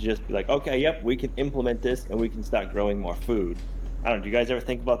 to just be okay, yep, we can implement this and we can start growing more food. I don't know, do you guys ever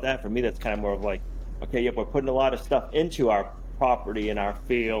think about that? For me, that's kind of more of okay, yep, we're putting a lot of stuff into our property and our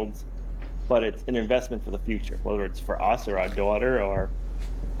fields, but it's an investment for the future, whether it's for us or our daughter or,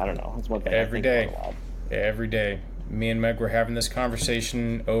 I don't know. It's one thing every day. Every day. Me and Meg were having this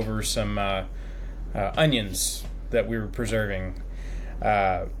conversation over some onions that we were preserving,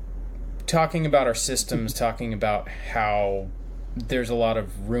 talking about our systems, talking about how there's a lot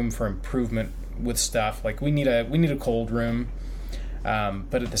of room for improvement with stuff. We need a cold room,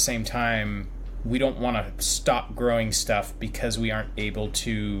 but at the same time, we don't want to stop growing stuff because we aren't able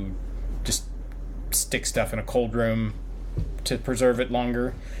to just stick stuff in a cold room to preserve it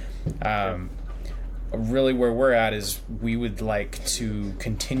longer. Really where we're at is we would like to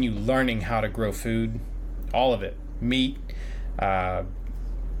continue learning how to grow food, all of it, meat,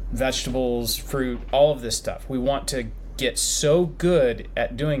 vegetables, fruit, all of this stuff. We want to get so good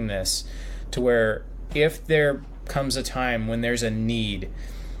at doing this to where if there comes a time when there's a need,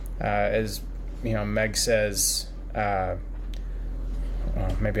 as Meg says,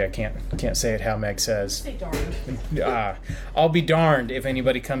 maybe I can't say it how Meg says. Say darned. I'll be darned if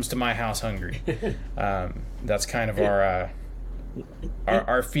anybody comes to my house hungry. That's kind of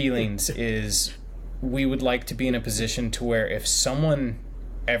our feelings. Is we would like to be in a position to where if someone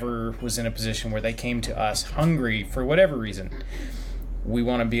ever was in a position where they came to us hungry for whatever reason, we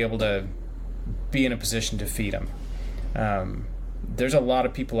want to be able to be in a position to feed them. There's a lot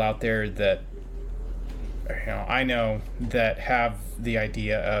of people out there that I know that have the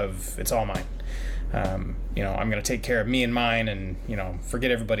idea of it's all mine. I'm going to take care of me and mine and,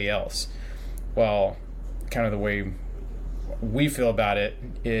 forget everybody else. Well, kind of the way we feel about it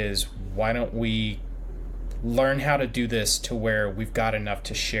is, why don't we learn how to do this to where we've got enough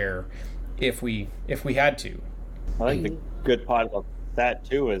to share if we had to. I think the good part about that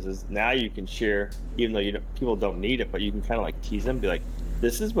too is now you can share, even though people don't need it, but you can kind of like tease them, be like,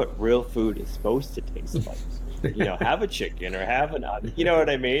 this is what real food is supposed to taste like. Have a chicken or have you know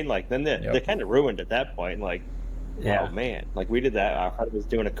what I mean? Like then they're kind of ruined at that point. Like, oh man, like we did that. Our friend was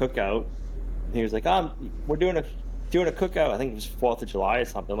doing a cookout. And he was like, we're doing a cookout. I think it was 4th of July or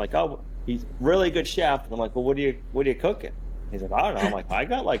something. I'm like, oh, he's really good chef. And I'm like, well, what are you cooking? He's like, I don't know. I'm like, I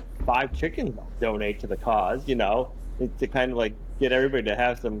got like 5 chickens I'll donate to the cause, to kind of like get everybody to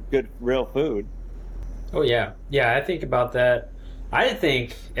have some good real food. Oh yeah. I think about that. I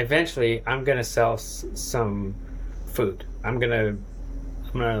think eventually I'm gonna sell some food. I'm gonna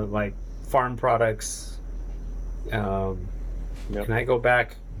like farm products. Can I go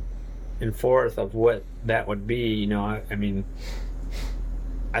back and forth of what that would be? I mean,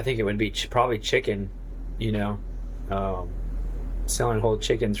 I think it would be probably chicken. Selling whole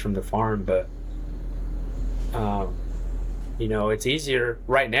chickens from the farm, but it's easier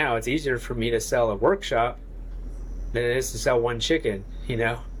right now. It's easier for me to sell a workshop than it is to sell one chicken.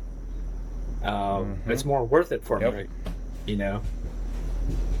 It's more worth it for me.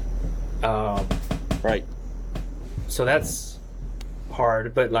 Right. So that's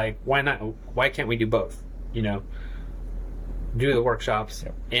hard, but like, why not? Why can't we do both? Do the workshops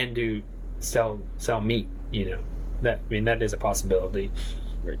and do sell meat. That is a possibility.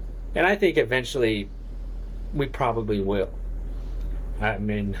 Right. And I think eventually we probably will. I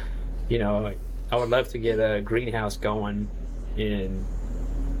mean, I would love to get a greenhouse going and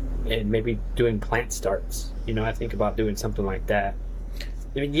maybe doing plant starts. I think about doing something like that.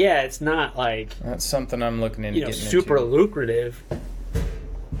 I mean, yeah, it's not like... That's something I'm looking into getting super into. lucrative.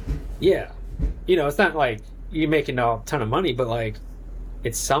 Yeah. It's not like you're making a ton of money, but like,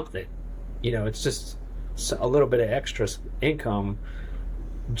 it's something. It's just a little bit of extra income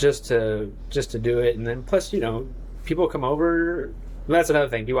just to do it. And then plus, people come over. That's another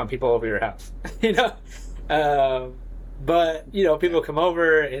thing. Do you want people over your house? But people come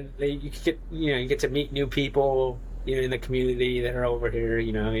over and you get to meet new people in the community that are over here.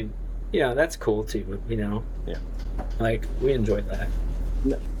 That's cool too. Yeah. Like, we enjoy that.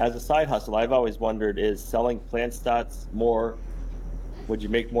 As a side hustle, I've always wondered, is selling plant starts more? Would you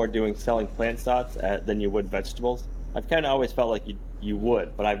make more doing selling plant starts than you would vegetables? I've kind of always felt like you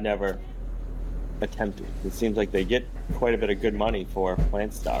would, but I've never attempted. It seems like they get quite a bit of good money for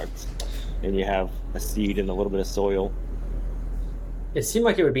plant starts, and you have a seed and a little bit of soil. It seemed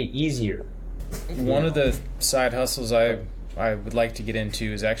like it would be easier. One of the side hustles I would like to get into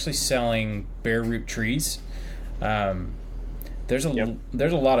is actually selling bare root trees. There's a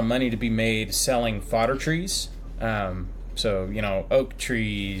lot of money to be made selling fodder trees. So, oak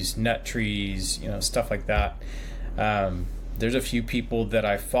trees, nut trees, stuff like that. There's a few people that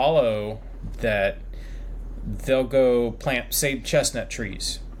I follow that they'll go plant, say, chestnut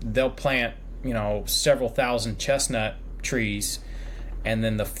trees. They'll plant, several thousand chestnut trees, and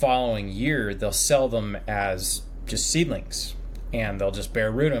then the following year they'll sell them as just seedlings. And they'll just bare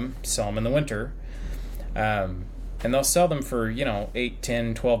root them, sell them in the winter. And they'll sell them for, 8,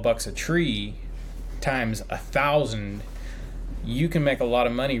 10, 12 bucks a tree times 1,000. You can make a lot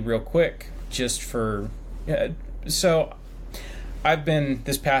of money real quick just for... So I've been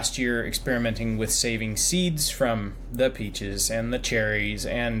this past year experimenting with saving seeds from the peaches and the cherries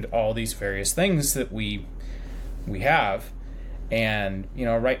and all these various things that we have. And,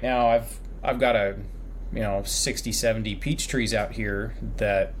 right now I've got 60, 70 peach trees out here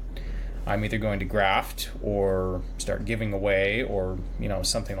that I'm either going to graft or start giving away or,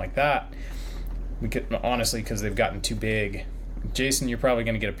 something like that. We could, honestly, because they've gotten too big. Jason, you're probably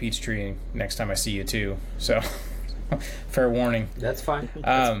going to get a peach tree next time I see you too. So, fair warning. That's fine.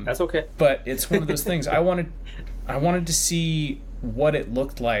 That's okay. But it's one of those things. I wanted to see what it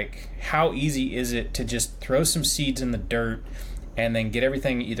looked like. How easy is it to just throw some seeds in the dirt and then get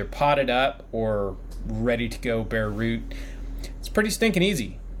everything either potted up or ready to go bare root? It's pretty stinking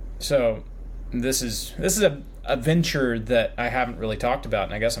easy. So, this is a venture that I haven't really talked about,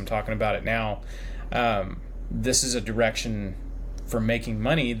 and I guess I'm talking about it now. This is a direction for making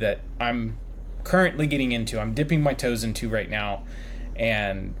money that I'm currently getting into. I'm dipping my toes into right now,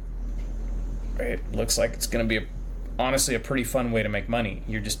 and it looks like it's going to be honestly a pretty fun way to make money.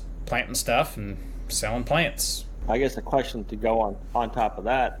 You're just planting stuff and selling plants. I guess a question to go on top of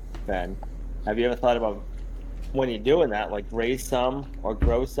that, Ben, have you ever thought about, when you're doing that, like raise some or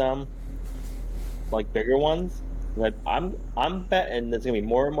grow some, like bigger ones? Like I'm betting there's gonna be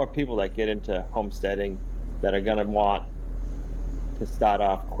more and more people that get into homesteading that are gonna want to start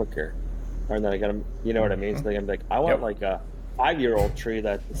off quicker, or then I got to, you know what I mean? So they're gonna be like, I want Yep. like a 5-year-old tree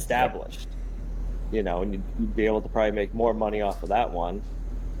that's established, you know, and you'd be able to probably make more money off of that one.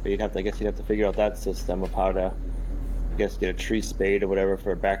 But I guess you'd have to figure out that system of how to, I guess, get a tree spade or whatever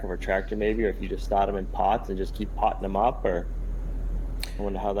for a back of a tractor maybe, or if you just start them in pots and just keep potting them up, or I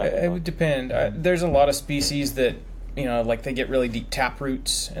wonder how that It would would depend. There's a lot of species that, like they get really deep tap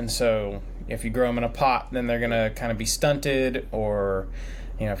roots, and so if you grow them in a pot, then they're going to kind of be stunted, or,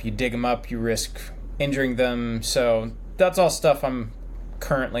 if you dig them up, you risk injuring them. So that's all stuff I'm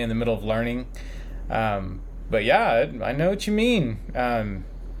currently in the middle of learning. But yeah, I know what you mean.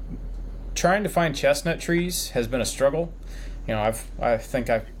 Trying to find chestnut trees has been a struggle. I think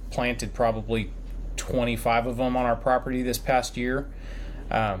I've planted probably 25 of them on our property this past year,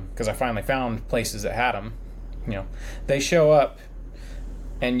 because I finally found places that had them. They show up,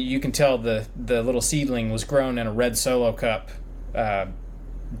 and you can tell the little seedling was grown in a red Solo cup,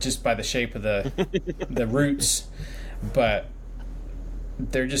 just by the shape of the roots. But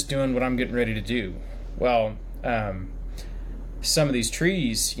they're just doing what I'm getting ready to do. Well, some of these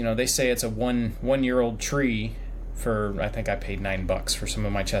trees, they say it's a one-year-old tree. I think I paid $9 for some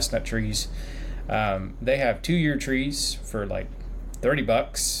of my chestnut trees. They have 2-year trees for like $30.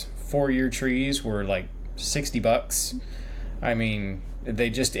 4-year trees were like $60. I mean,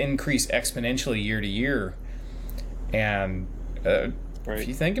 they just increase exponentially year to year. And right. If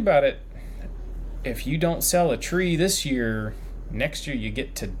you think about it, if you don't sell a tree this year, next year you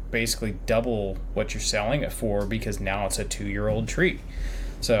get to basically double what you're selling it for, because now it's a 2-year-old tree.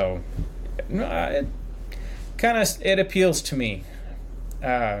 So it appeals to me.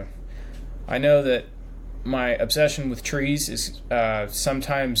 I know that my obsession with trees is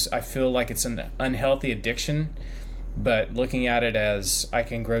sometimes I feel like it's an unhealthy addiction, but looking at it as I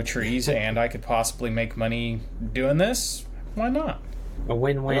can grow trees and I could possibly make money doing this, why not? A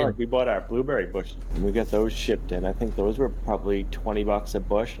win-win. Like we bought our blueberry bushes and we got those shipped in. I think those were probably $20 a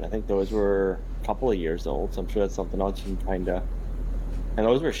bush, and I think those were a couple of years old, so I'm sure that's something else you can kind of. And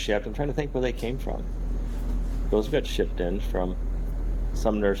those were shipped. I'm trying to think where they came from. Those got shipped in from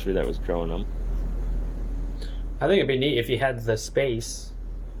some nursery that was growing them. I think it'd be neat if you had the space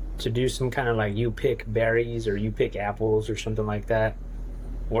to do some kind of like you pick berries or you pick apples or something like that,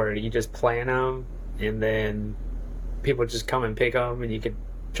 where you just plant them and then people just come and pick them, and you could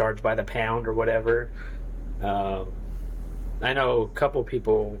charge by the pound or whatever. I know a couple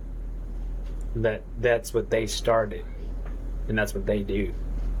people that's what they started, and that's what they do.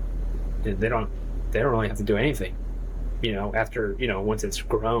 They don't really have to do anything, after once it's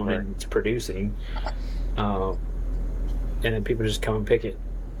grown right. and it's producing, and then people just come and pick it.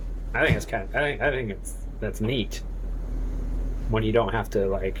 I think that's neat when you don't have to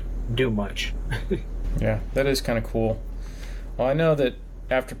like do much. Yeah, that is kind of cool. Well, I know that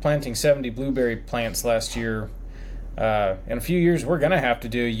after planting 70 blueberry plants last year, in a few years we're going to have to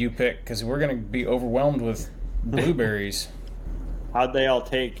do a U-pick, because we're going to be overwhelmed with blueberries. How'd they all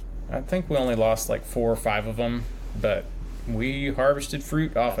take? I think we only lost like 4 or 5 of them, but we harvested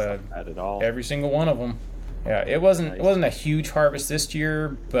fruit off of Not bad at all. every single one of them. Yeah, it wasn't a huge harvest this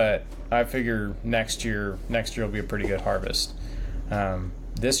year, but I figure next year will be a pretty good harvest.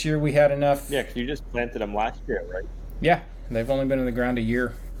 This year we had enough. Yeah, because you just planted them last year, right? Yeah, they've only been in the ground a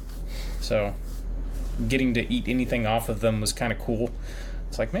year, so getting to eat anything off of them was kind of cool.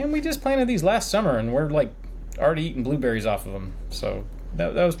 It's like, man, we just planted these last summer and we're like already eating blueberries off of them, so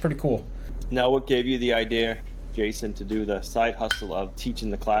that was pretty cool. Now, what gave you the idea, Jason, to do the side hustle of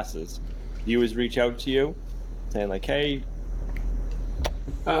teaching the classes? You always reach out to you, saying like, "Hey,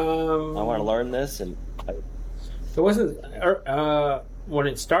 I want to learn this," and It wasn't when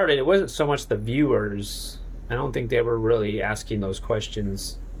it started. It wasn't so much the viewers. I don't think they were really asking those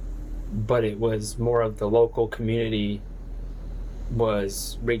questions, but it was more of the local community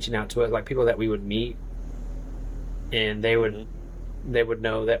was reaching out to us, like people that we would meet, and they would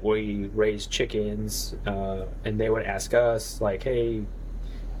know that we raise chickens, and they would ask us like, "Hey,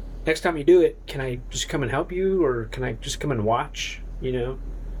 next time you do it, can I just come and help you, or can I just come and watch?"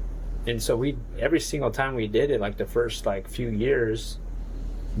 And so every single time we did it, like the first like few years,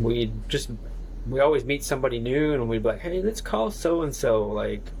 we always meet somebody new, and we'd be like, "Hey, let's call so and so.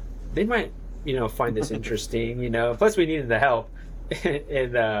 Like, they might, find this interesting. Plus, we needed the help,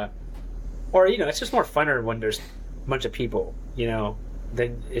 and or it's just more funner when there's a bunch of people.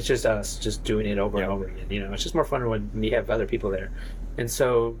 Then it's just us just doing it over and over again. It's just more funner when you have other people there, and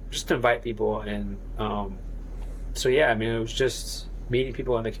so just to invite people, and so yeah, it was just meeting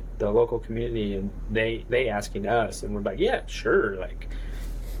people in the local community, and they asking us, and we're like, yeah, sure, like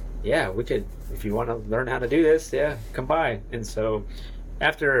yeah, we could, if you want to learn how to do this, yeah, come by. And so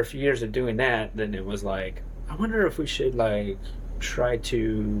after a few years of doing that, then it was like, I wonder if we should like try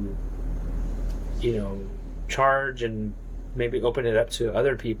to, you know, charge and maybe open it up to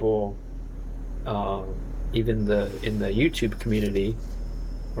other people, even in the YouTube community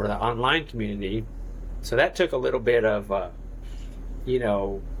or the online community. So that took a little bit of, you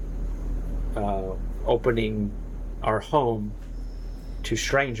know, opening our home to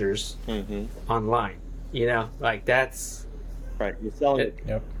strangers online. You know, like that's right. You're selling it.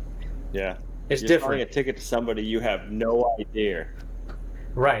 Yep. Yeah. It's You're different. selling a ticket to somebody you have no idea.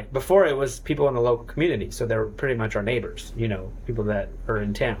 Right. Before it was people in the local community, so they're pretty much our neighbors, you know, people that are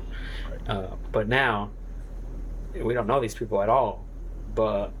in town. But now we don't know these people at all.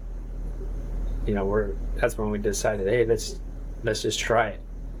 But you know, that's when we decided, hey, let's just try it.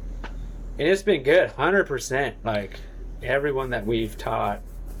 And it's been good, 100%. Like everyone that we've taught,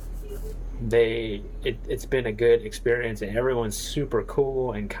 it's been a good experience, and everyone's super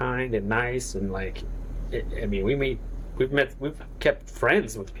cool and kind and nice, and like, I mean, we've kept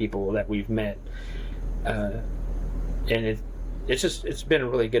friends with people that we've met, and it's been a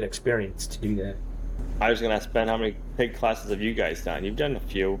really good experience to do that. I was going to ask Ben, how many pig classes have you guys done? You've done a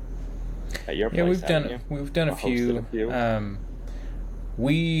few at your place. Yeah, we've done a few.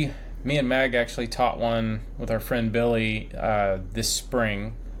 Me and Mag actually taught one with our friend Billy this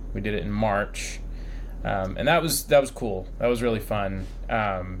spring. We did it in March, and that was cool. That was really fun.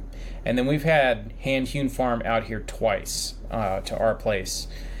 And then we've had Hand Hewn Farm out here twice to our place,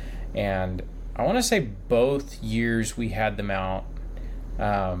 and I want to say both years we had them out.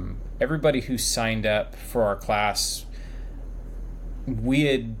 Everybody who signed up for our class, we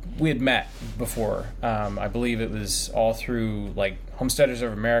had met before. I believe it was all through like Homesteaders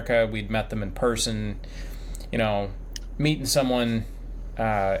of America. We'd met them in person. You know, meeting someone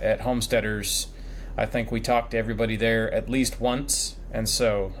at Homesteaders, I think we talked to everybody there at least once, and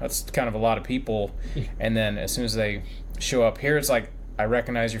so that's kind of a lot of people. And then as soon as they show up here, it's like, I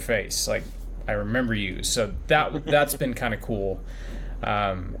recognize your face, like I remember you. So that's been kind of cool.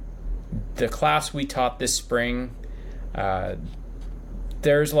 The class we taught this spring,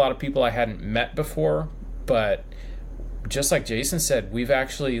 there's a lot of people I hadn't met before, but just like Jason said, we've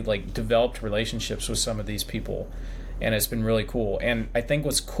actually like developed relationships with some of these people, and it's been really cool. And I think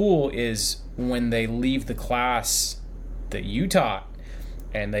what's cool is when they leave the class that you taught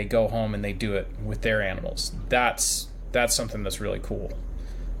and they go home and they do it with their animals. That's something that's really cool.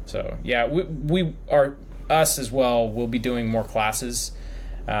 So yeah, we are, us as well, we'll be doing more classes,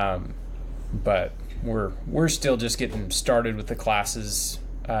 but we're still just getting started with the classes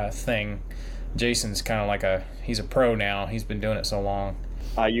thing. Jason's kind of like he's a pro now. He's been doing it so long.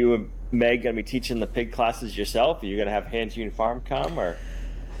 Are you and Meg going to be teaching the pig classes yourself? Are you going to have Hand Hewn Farm come, or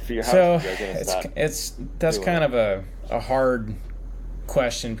for your house? So that's kind of a hard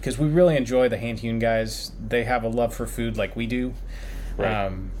question, because we really enjoy the Hand Hewn guys. They have a love for food like we do.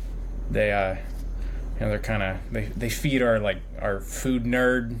 Right. They're kind of they feed our food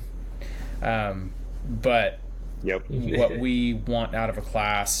nerd. But yep. What we want out of a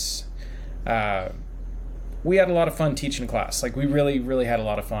class, we had a lot of fun teaching class. Like we really, really had a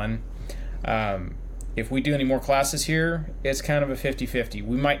lot of fun. If we do any more classes here, it's kind of a 50-50.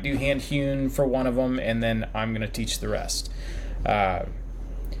 We might do Hand Hewn for one of them, and then I'm going to teach the rest.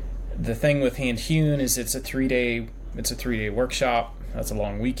 The thing with Hand Hewn is it's a 3-day workshop. That's a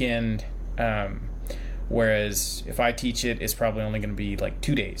long weekend. Whereas if I teach it, it's probably only going to be like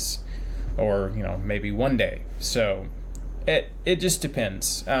 2 days, or maybe 1 day. So it just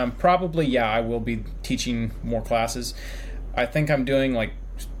depends. Probably, yeah, I will be teaching more classes. I think I'm doing like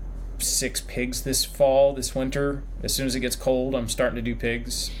 6 pigs this winter. As soon as it gets cold, I'm starting to do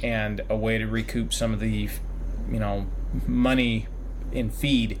pigs, and a way to recoup some of the money in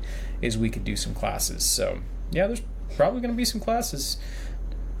feed is we could do some classes. So yeah, there's probably going to be some classes.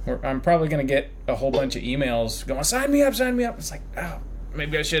 I'm probably going to get a whole bunch of emails going, sign me up. It's like, oh,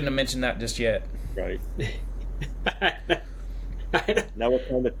 maybe I shouldn't have mentioned that just yet. Right. Now what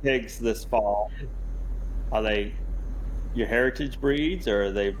kind of pigs this fall? Are they your heritage breeds, or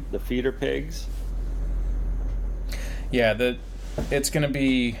are they the feeder pigs? Yeah, it's going to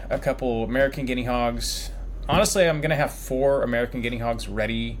be a couple American guinea hogs. Honestly, I'm going to have 4 American guinea hogs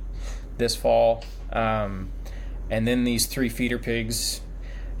ready this fall. And then these 3 feeder pigs.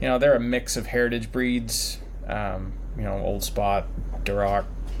 They're a mix of heritage breeds. Old Spot, Duroc,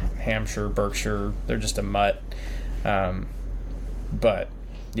 Hampshire, Berkshire. They're just a mutt. But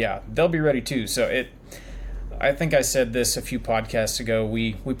yeah, they'll be ready too. So I think I said this a few podcasts ago.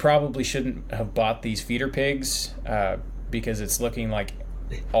 We probably shouldn't have bought these feeder pigs because it's looking like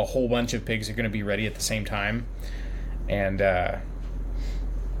a whole bunch of pigs are going to be ready at the same time. And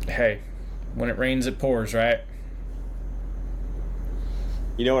hey, when it rains, it pours, right?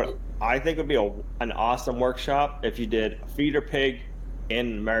 You know what I think would be an awesome workshop if you did a feeder pig and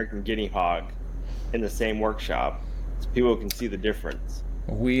an American guinea hog in the same workshop, so people can see the difference.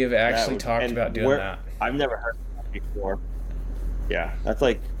 We have actually talked about doing that. I've never heard of that before. Yeah, that's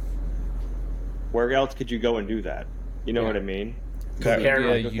like, where else could you go and do that? You know what I mean? That would be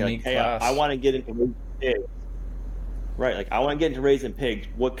a Like, unique hey, class. I want to get into raising pigs. Right, like I want to get into raising pigs.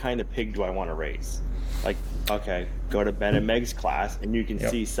 What kind of pig do I want to raise? Like, okay, go to Ben and Meg's class, and you can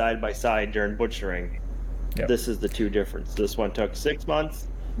see side by side during butchering. Yep. This is the two difference. This one took 6 months,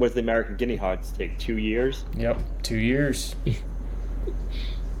 with the American guinea hogs take 2 years. Yep, 2 years.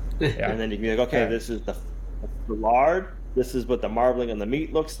 And then you can be like, okay, this is the lard. This is what the marbling on the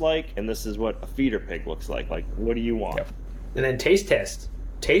meat looks like, and this is what a feeder pig looks like. Like, what do you want? Yep. And then taste test.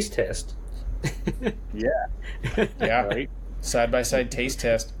 Yeah. Yeah. Right. Side by side taste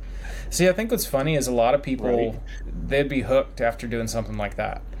test. See, I think what's funny is a lot of people, Right. they'd be hooked after doing something like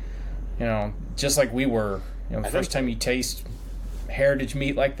that. You know, just like we were. You know, first time you taste heritage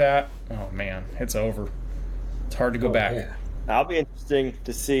meat like that, oh man, it's over. It's hard to go back. Yeah. That'll be interesting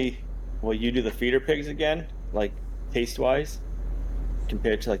to see. Will you do the feeder pigs again, like taste wise,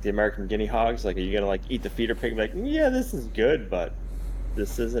 compared to like the American guinea hogs? Like, are you gonna like eat the feeder pig and be like, yeah, this is good, but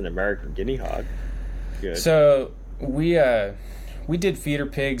this isn't American guinea hog good? So we did feeder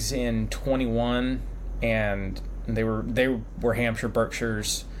pigs in 21, and they were Hampshire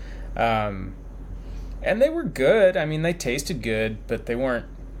Berkshires, and they were good. I mean, they tasted good, but they weren't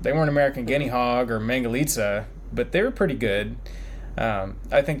American guinea hog or Mangalitsa, but they were pretty good.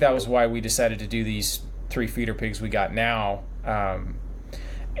 I think that was why we decided to do these 3 feeder pigs we got now.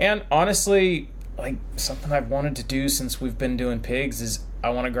 And honestly, like, something I've wanted to do since we've been doing pigs is I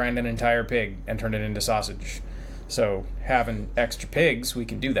want to grind an entire pig and turn it into sausage. So having extra pigs, we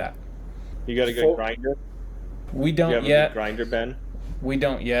can do that. You got a good grinder? We Do you don't have a yet. good grinder, Ben? We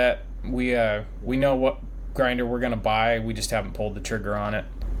don't yet. We know what grinder we're gonna buy. We just haven't pulled the trigger on it.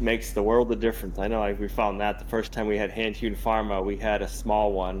 Makes the world of difference. I know, like, we found that the first time we had hand-hewn pharma, we had a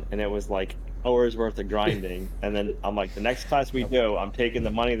small one, and it was like hours worth of grinding. And then I'm like, the next class we do, I'm taking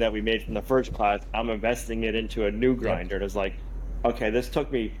the money that we made from the first class, I'm investing it into a new grinder. And it's like, okay, this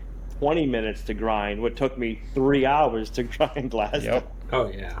took me 20 minutes to grind, what took me 3 hours to grind last time. Oh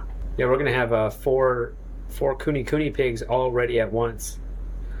yeah. Yeah, we're gonna have four Kuni pigs all ready at once.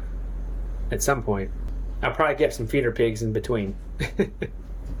 At some point, I'll probably get some feeder pigs in between.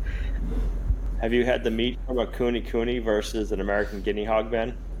 Have you had the meat from a Kuni versus an American guinea hog,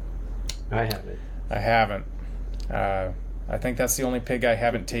 Ben? I haven't. I haven't. I think that's the only pig I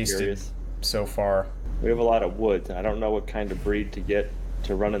haven't tasted Curious. so far. We have a lot of woods, and I don't know what kind of breed to get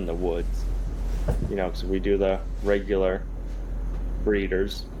to run in the woods. You know, because we do the regular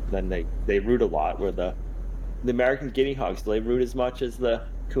breeders, then they root a lot. Where the American guinea hogs, do they root as much as the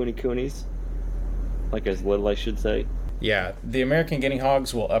Kunis? Like, as little, I should say. Yeah, the American guinea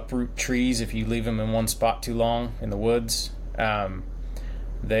hogs will uproot trees if you leave them in one spot too long in the woods.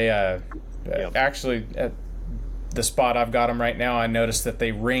 Actually, at the spot I've got them right now, I noticed that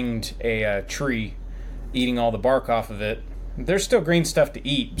they ringed a tree, eating all the bark off of it. There's still green stuff to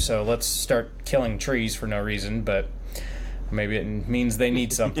eat, so let's start killing trees for no reason, but maybe it means they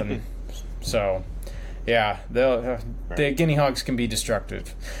need something. So, yeah, the guinea hogs can be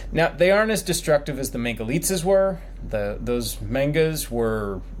destructive. Now, they aren't as destructive as the Mangalitsas were. Those mangas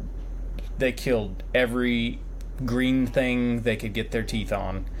were... They killed every green thing they could get their teeth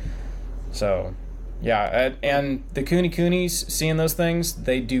on. So, yeah, and the Kunis, seeing those things,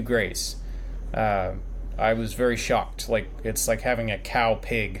 they do grace. I was very shocked. Like, it's like having a cow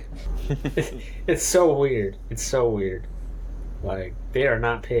pig. It's so weird. It's so weird. Like, they are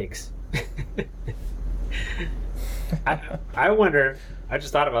not pigs. I wonder. I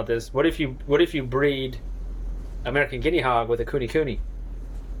just thought about this. What if you breed American guinea hog with a Kuni?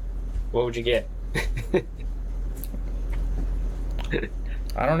 What would you get?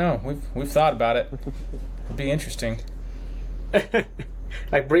 I don't know. We've thought about it. It'd be interesting.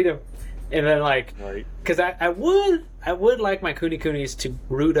 Like, breed them, and then like, Right. because I would like my Kunis to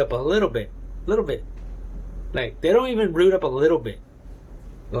root up a little bit. Like, they don't even root up a little bit.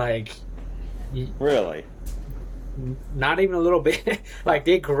 Like, Really? not even a little bit. Like,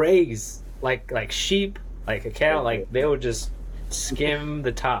 they graze like sheep, like a cow. Like, they will just skim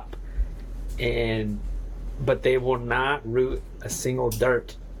the top, but they will not root a single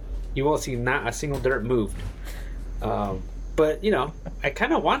dirt. You won't see not a single dirt moved. But you know, I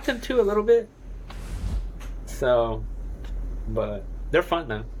kind of want them to a little bit. So, but They're fun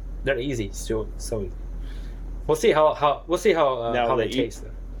though. They're easy. So easy. We'll see how Now how they they eat- taste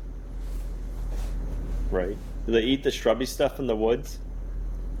though. Right. Do they eat the shrubby stuff in the woods,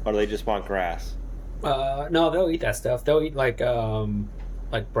 or do they just want grass? No, they'll eat that stuff. They'll eat like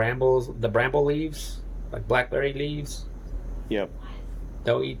brambles, the bramble leaves, like blackberry leaves. Yep.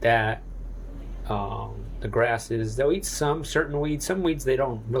 They'll eat that. The grasses. They'll eat some certain weeds. Some weeds they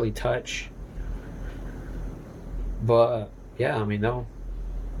don't really touch. But yeah, I mean they'll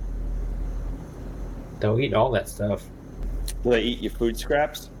eat all that stuff. Do they eat your food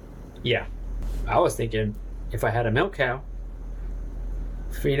scraps? Yeah, I was thinking if I had a milk cow,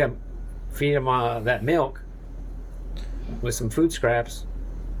 feed them that milk with some food scraps.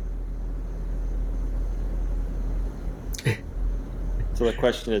 So the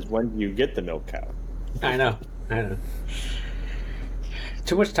question is, when do you get the milk cow? I know.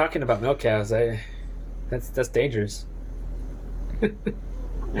 Too much talking about milk cows. That's dangerous.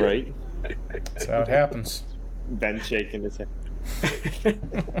 Right. That's how it happens. Ben shaking his head.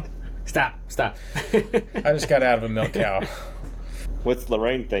 Stop. I just got out of a milk cow. What's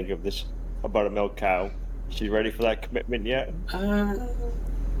Lorraine think of this about a milk cow? She ready for that commitment yet?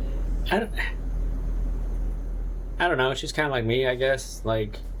 I don't know. She's kind of like me, I guess.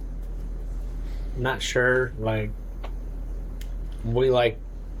 Like, not sure. Like,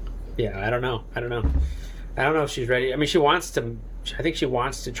 yeah. I don't know. I don't know if she's ready. I mean, she wants to. I think she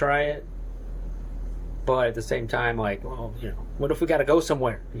wants to try it, but at the same time, like, well, what if we got to go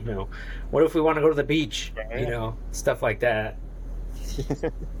somewhere? What if we want to go to the beach? Stuff like that.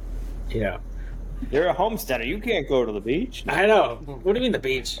 Yeah. You're a homesteader. You can't go to the beach. I know. What do you mean the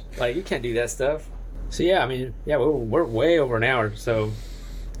beach? Like, you can't do that stuff. So yeah, I mean, yeah, we're way over an hour. So,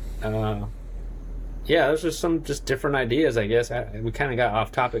 yeah, those are some just different ideas, I guess. We kind of got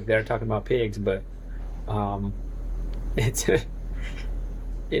off topic there talking about pigs, but it's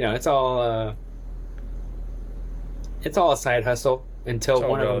it's all a side hustle until It's all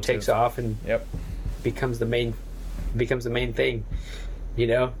one of them relative. takes off and Yep. becomes the main thing.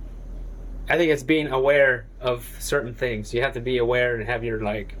 I think it's being aware of certain things. You have to be aware and have your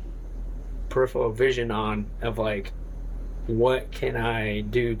peripheral vision on of what can I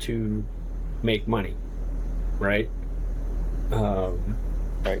do to make money, right?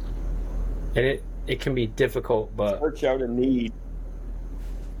 Right. And it can be difficult, but Search out a need.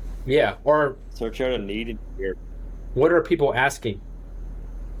 yeah. Or Search out a need in here. what are people asking?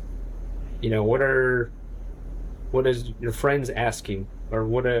 What is your friends asking, or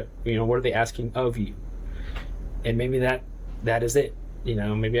what are they asking of you? And maybe that is it.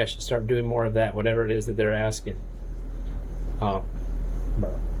 Maybe I should start doing more of that, whatever it is that they're asking. But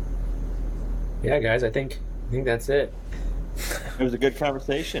yeah, guys, I think that's it. It was a good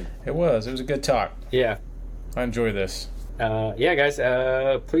conversation. It was a good talk. Yeah. I enjoy this. Yeah, guys,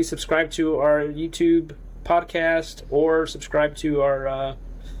 please subscribe to our YouTube podcast or subscribe to our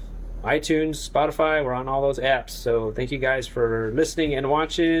iTunes, Spotify. We're on all those apps. So thank you guys for listening and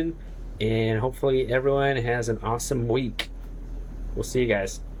watching, and hopefully everyone has an awesome week. We'll see you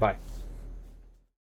guys. Bye.